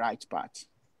to the right path.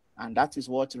 And that is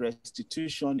what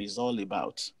restitution is all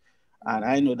about. And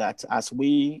I know that as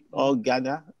we all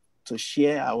gather to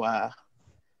share our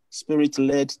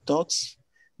spirit-led thoughts,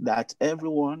 that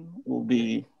everyone will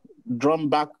be drawn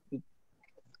back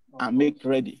and make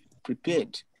ready,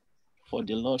 prepared for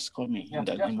the Lord's coming in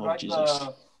the name of Jesus.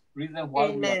 The reason why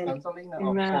we are canceling, of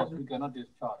course, we cannot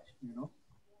discharge,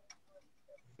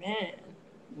 Man.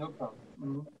 No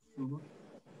problem.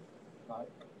 Right.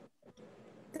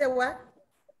 Say what?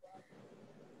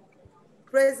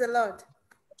 Praise the Lord.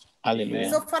 Hallelujah.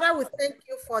 So, Father, we thank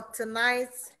you for tonight.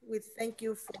 We thank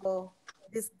you for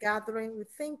this gathering. We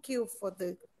thank you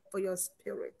for your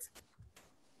spirit.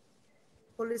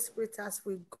 Holy Spirit, as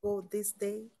we go this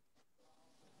day,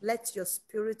 let your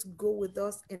spirit go with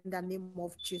us in the name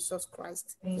of Jesus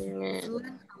Christ. Amen.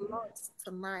 Learn a lot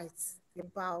tonight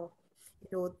about,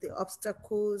 the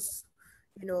obstacles,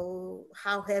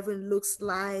 how heaven looks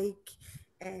like,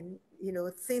 and,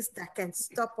 things that can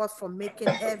stop us from making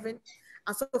heaven.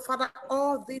 And so, Father,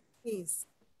 all these things,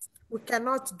 we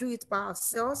cannot do it by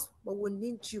ourselves, but we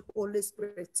need you, Holy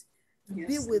Spirit, to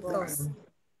be with us.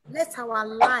 Let our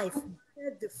life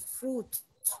bear the fruit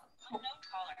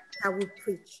that we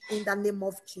preach in the name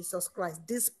of Jesus Christ.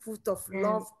 This fruit of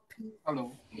love, peace,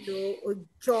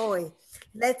 joy.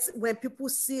 When people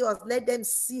see us, let them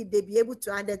see, they be able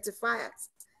to identify us.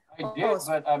 I did,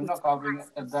 but I'm not covering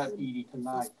that ED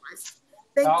tonight.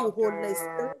 Thank you, Holy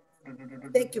Spirit.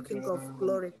 Thank you, King of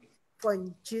Glory. For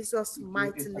in Jesus'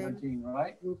 mighty name,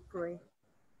 right? we pray.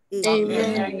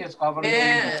 Amen.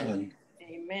 Amen.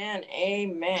 Amen.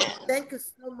 Amen. Thank you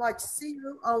so much. See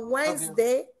you on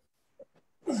Wednesday,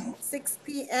 6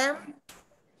 p.m.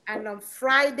 and on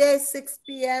Friday, 6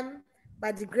 p.m.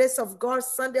 by the grace of God,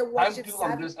 Sunday worship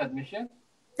service. Admission.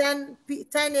 10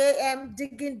 a.m.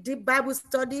 digging deep Bible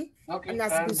study. Okay. And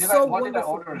that's been so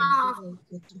wonderful.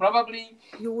 Probably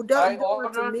you don't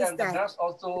want to ordered, miss and that. the dress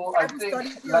also, I think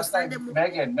last time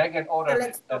Megan ordered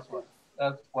it. That's what.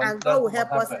 And God will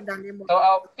help us in the name of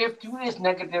So if Q is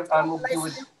negative, I'm okay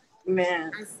with it.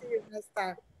 Amen. I'll see you next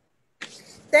time.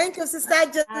 Thank you, Sister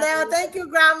Janelle. Thank you,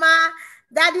 Grandma.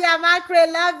 Daddy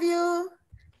Amakre, love you.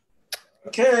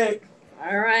 Okay.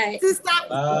 All right. Sister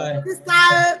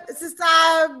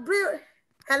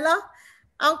hello?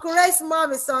 Uncle Ray's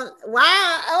mom is on.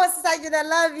 Wow. Oh, Sister Janelle,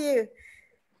 love you.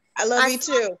 I love you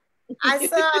too. I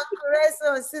saw Uncle Ray's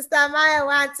on. Sister Maya,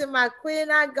 Auntie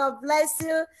Maquina. God bless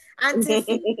you.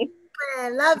 Auntie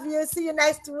love you. See you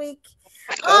next week.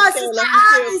 Oh, okay, Sister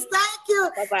Alice, thank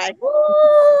you. Bye-bye.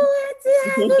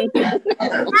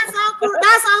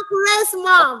 That's Uncle Ray's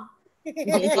mom.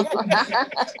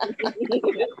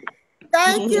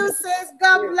 Thank you, sis.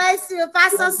 God bless you.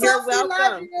 Pastor Sophie,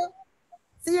 love you.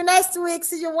 See you next week.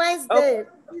 See you Wednesday.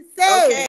 Be safe. Okay.